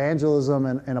of evangelism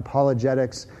and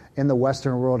apologetics in the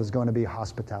Western world is going to be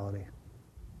hospitality.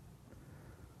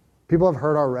 People have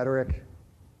heard our rhetoric,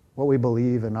 what we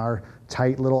believe, and our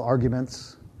tight little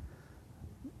arguments.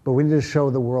 But we need to show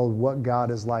the world what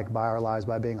God is like by our lives,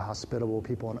 by being hospitable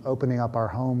people and opening up our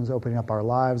homes, opening up our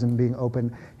lives, and being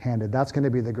open-handed. That's going to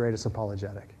be the greatest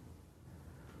apologetic.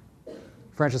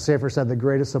 Francis Schaeffer said the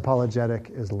greatest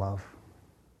apologetic is love.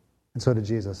 And so did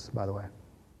Jesus, by the way.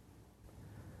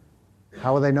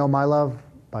 How will they know my love?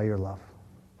 By your love.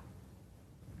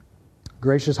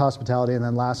 Gracious hospitality, and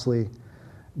then lastly,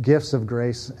 gifts of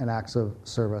grace and acts of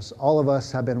service. All of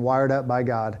us have been wired up by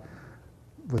God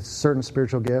with certain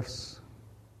spiritual gifts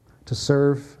to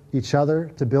serve each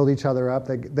other, to build each other up.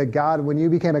 That God, when you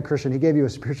became a Christian, He gave you a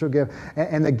spiritual gift,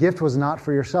 and the gift was not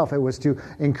for yourself. It was to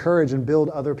encourage and build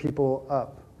other people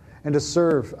up and to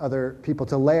serve other people,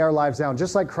 to lay our lives down,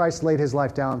 just like Christ laid His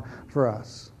life down for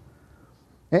us.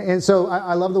 And so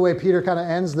I love the way Peter kind of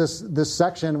ends this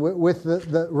section with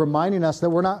the reminding us that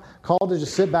we're not called to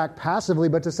just sit back passively,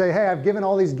 but to say, hey, I've given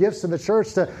all these gifts to the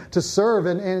church to serve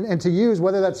and to use,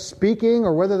 whether that's speaking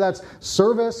or whether that's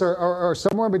service or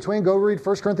somewhere in between. Go read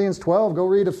 1 Corinthians 12. Go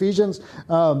read Ephesians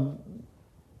about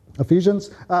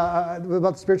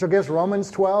the spiritual gifts,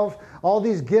 Romans 12. All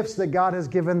these gifts that God has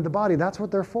given the body, that's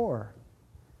what they're for.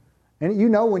 And you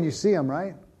know when you see them,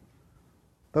 right?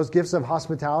 Those gifts of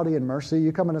hospitality and mercy,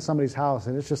 you come into somebody's house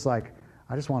and it's just like,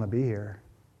 I just want to be here.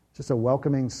 It's just a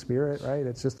welcoming spirit, right?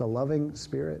 It's just a loving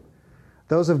spirit.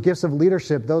 Those with gifts of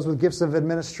leadership, those with gifts of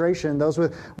administration, those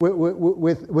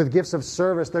with gifts of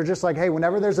service, they're just like, hey,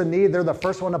 whenever there's a need, they're the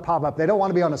first one to pop up. They don't want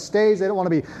to be on a stage. They don't want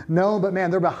to be known, but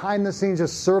man, they're behind the scenes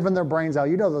just serving their brains out.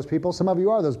 You know those people. Some of you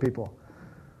are those people.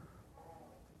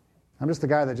 I'm just the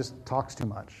guy that just talks too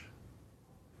much.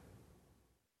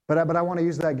 But I want to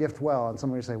use that gift well. And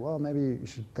somebody will say, well, maybe you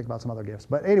should think about some other gifts.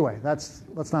 But anyway, let's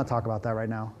not talk about that right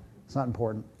now. It's not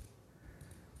important.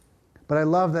 But I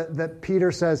love that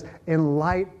Peter says, in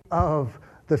light of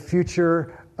the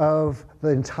future of the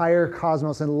entire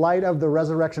cosmos, in light of the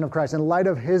resurrection of Christ, in light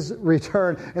of His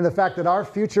return, and the fact that our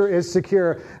future is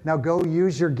secure, now go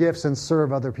use your gifts and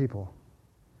serve other people.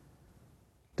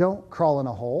 Don't crawl in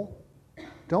a hole.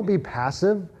 Don't be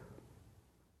passive.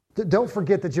 Don't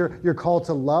forget that you're called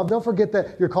to love. Don't forget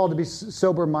that you're called to be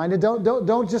sober-minded.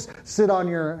 Don't just sit on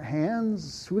your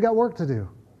hands. We got work to do.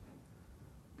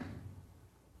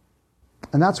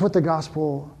 And that's what the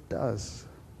gospel does.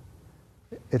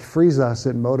 It frees us,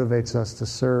 it motivates us to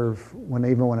serve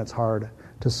even when it's hard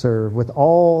to serve with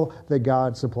all that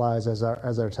God supplies, as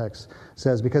our text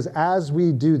says. Because as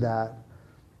we do that,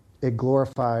 it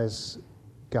glorifies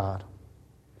God.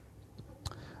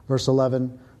 Verse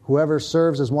 11, whoever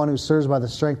serves is one who serves by the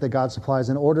strength that God supplies,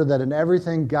 in order that in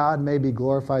everything God may be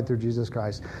glorified through Jesus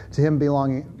Christ. To Him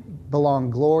belong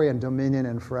glory and dominion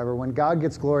and forever. When God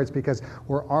gets glory, it's because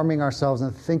we're arming ourselves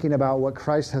and thinking about what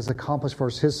Christ has accomplished for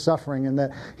us, His suffering, and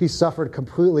that He suffered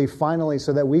completely, finally,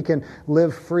 so that we can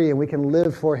live free and we can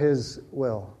live for His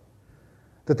will.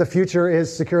 That the future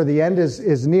is secure. The end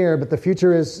is near, but the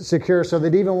future is secure, so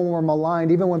that even when we're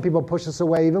maligned, even when people push us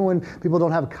away, even when people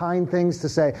don't have kind things to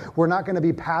say, we're not going to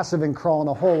be passive and crawl in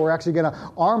a hole. We're actually going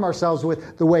to arm ourselves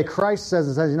with the way Christ says.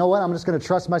 It says, you know what? I'm just going to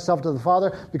trust myself to the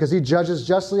Father because He judges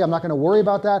justly. I'm not going to worry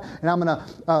about that. And I'm going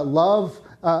to love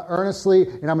earnestly,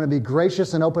 and I'm going to be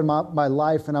gracious and open my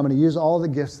life, and I'm going to use all the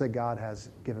gifts that God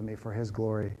has given me for His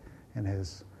glory and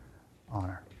His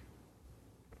honor.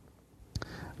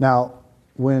 Now,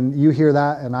 when you hear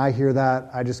that and I hear that,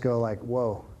 I just go like,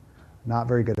 whoa, not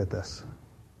very good at this.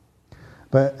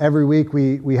 But every week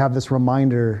we have this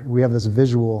reminder, we have this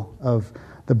visual of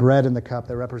the bread and the cup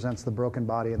that represents the broken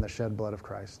body and the shed blood of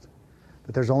Christ.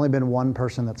 That there's only been one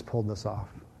person that's pulled this off,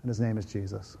 and His name is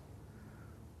Jesus.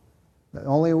 The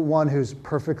only one who's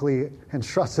perfectly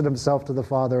entrusted Himself to the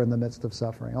Father in the midst of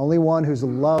suffering. Only one who's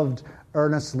loved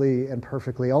earnestly and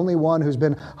perfectly. Only one who's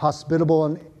been hospitable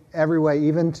and every way,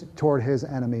 even toward His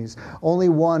enemies. Only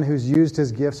one who's used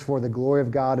His gifts for the glory of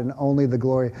God and only the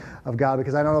glory of God.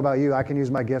 Because I don't know about you, I can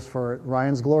use my gifts for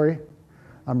Ryan's glory.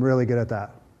 I'm really good at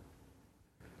that.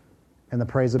 And the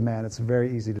praise of man, it's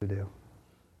very easy to do.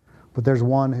 But there's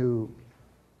one who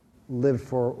lived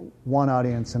for one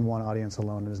audience and one audience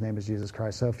alone, and His name is Jesus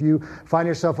Christ. So if you find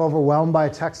yourself overwhelmed by a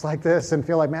text like this and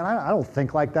feel like, man, I don't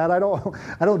think like that. I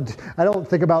don't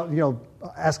think about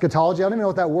eschatology. I don't even know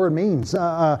what that word means.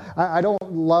 I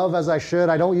don't love as I should.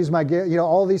 I don't use my gift.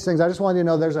 All these things. I just want you to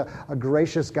know there's a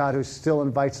gracious God who still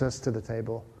invites us to the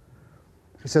table.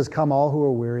 He says, "Come, all who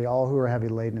are weary, all who are heavy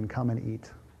laden, and come and eat."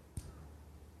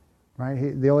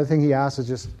 Right? The only thing He asks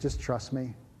is just trust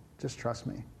me. Just trust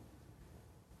me.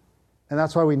 And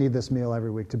that's why we need this meal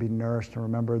every week, to be nourished and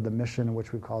remember the mission in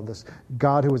which we've called this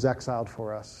God who was exiled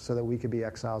for us so that we could be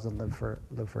exiles and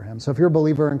live for him. So if you're a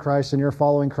believer in Christ and you're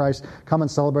following Christ, come and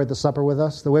celebrate the supper with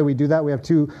us. The way we do that, we have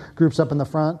two groups up in the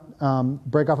front.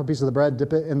 Break off a piece of the bread,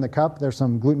 dip it in the cup. There's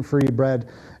some gluten-free bread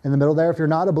in the middle there. If you're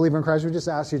not a believer in Christ, we just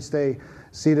ask you to stay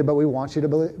seated, but we want you to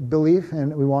believe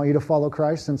and we want you to follow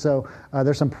Christ. And so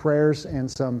there's some prayers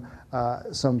and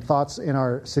some thoughts in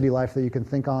our city life that you can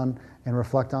think on and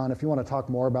reflect on. If you want to talk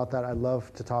more about that, I'd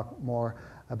love to talk more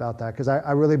about that, because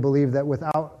I really believe that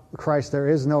without Christ, there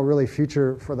is no really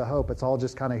future for the hope. It's all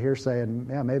just kind of hearsay and,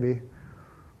 yeah, maybe.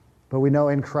 But we know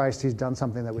in Christ he's done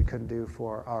something that we couldn't do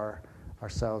for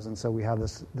ourselves, and so we have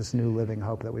this new living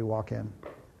hope that we walk in,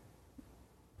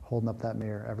 holding up that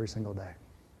mirror every single day.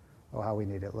 Oh, how we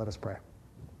need it. Let us pray.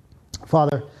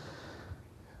 Father,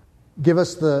 give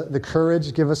us the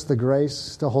courage, give us the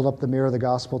grace to hold up the mirror of the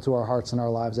gospel to our hearts and our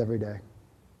lives every day.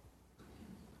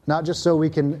 Not just so we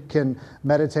can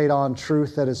meditate on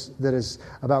truth that is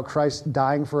about Christ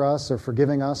dying for us or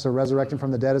forgiving us or resurrecting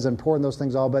from the dead, is important, those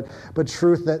things all, but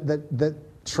truth that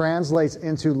translates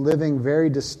into living very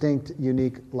distinct,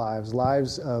 unique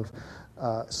lives of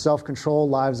self-control,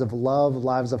 lives of love,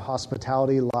 lives of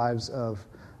hospitality, lives of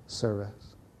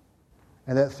service.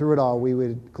 And that through it all we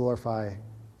would glorify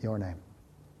your name.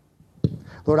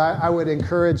 Lord, I would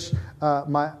encourage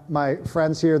my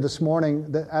friends here this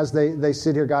morning that as they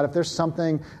sit here, God, if there's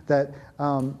something that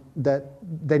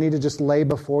they need to just lay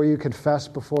before you, confess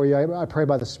before you, I pray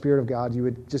by the Spirit of God you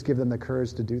would just give them the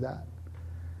courage to do that.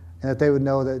 And that they would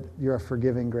know that you're a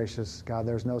forgiving, gracious God.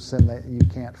 There's no sin that you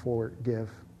can't forgive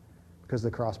because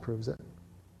the cross proves it.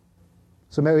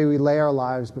 So maybe we lay our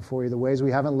lives before you, the ways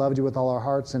we haven't loved you with all our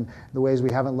hearts and the ways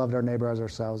we haven't loved our neighbor as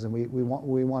ourselves. And we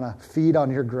want to feed on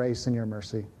your grace and your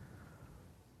mercy.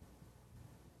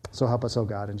 So help us, oh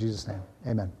God, in Jesus' name.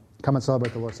 Amen. Come and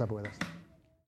celebrate the Lord's Supper with us.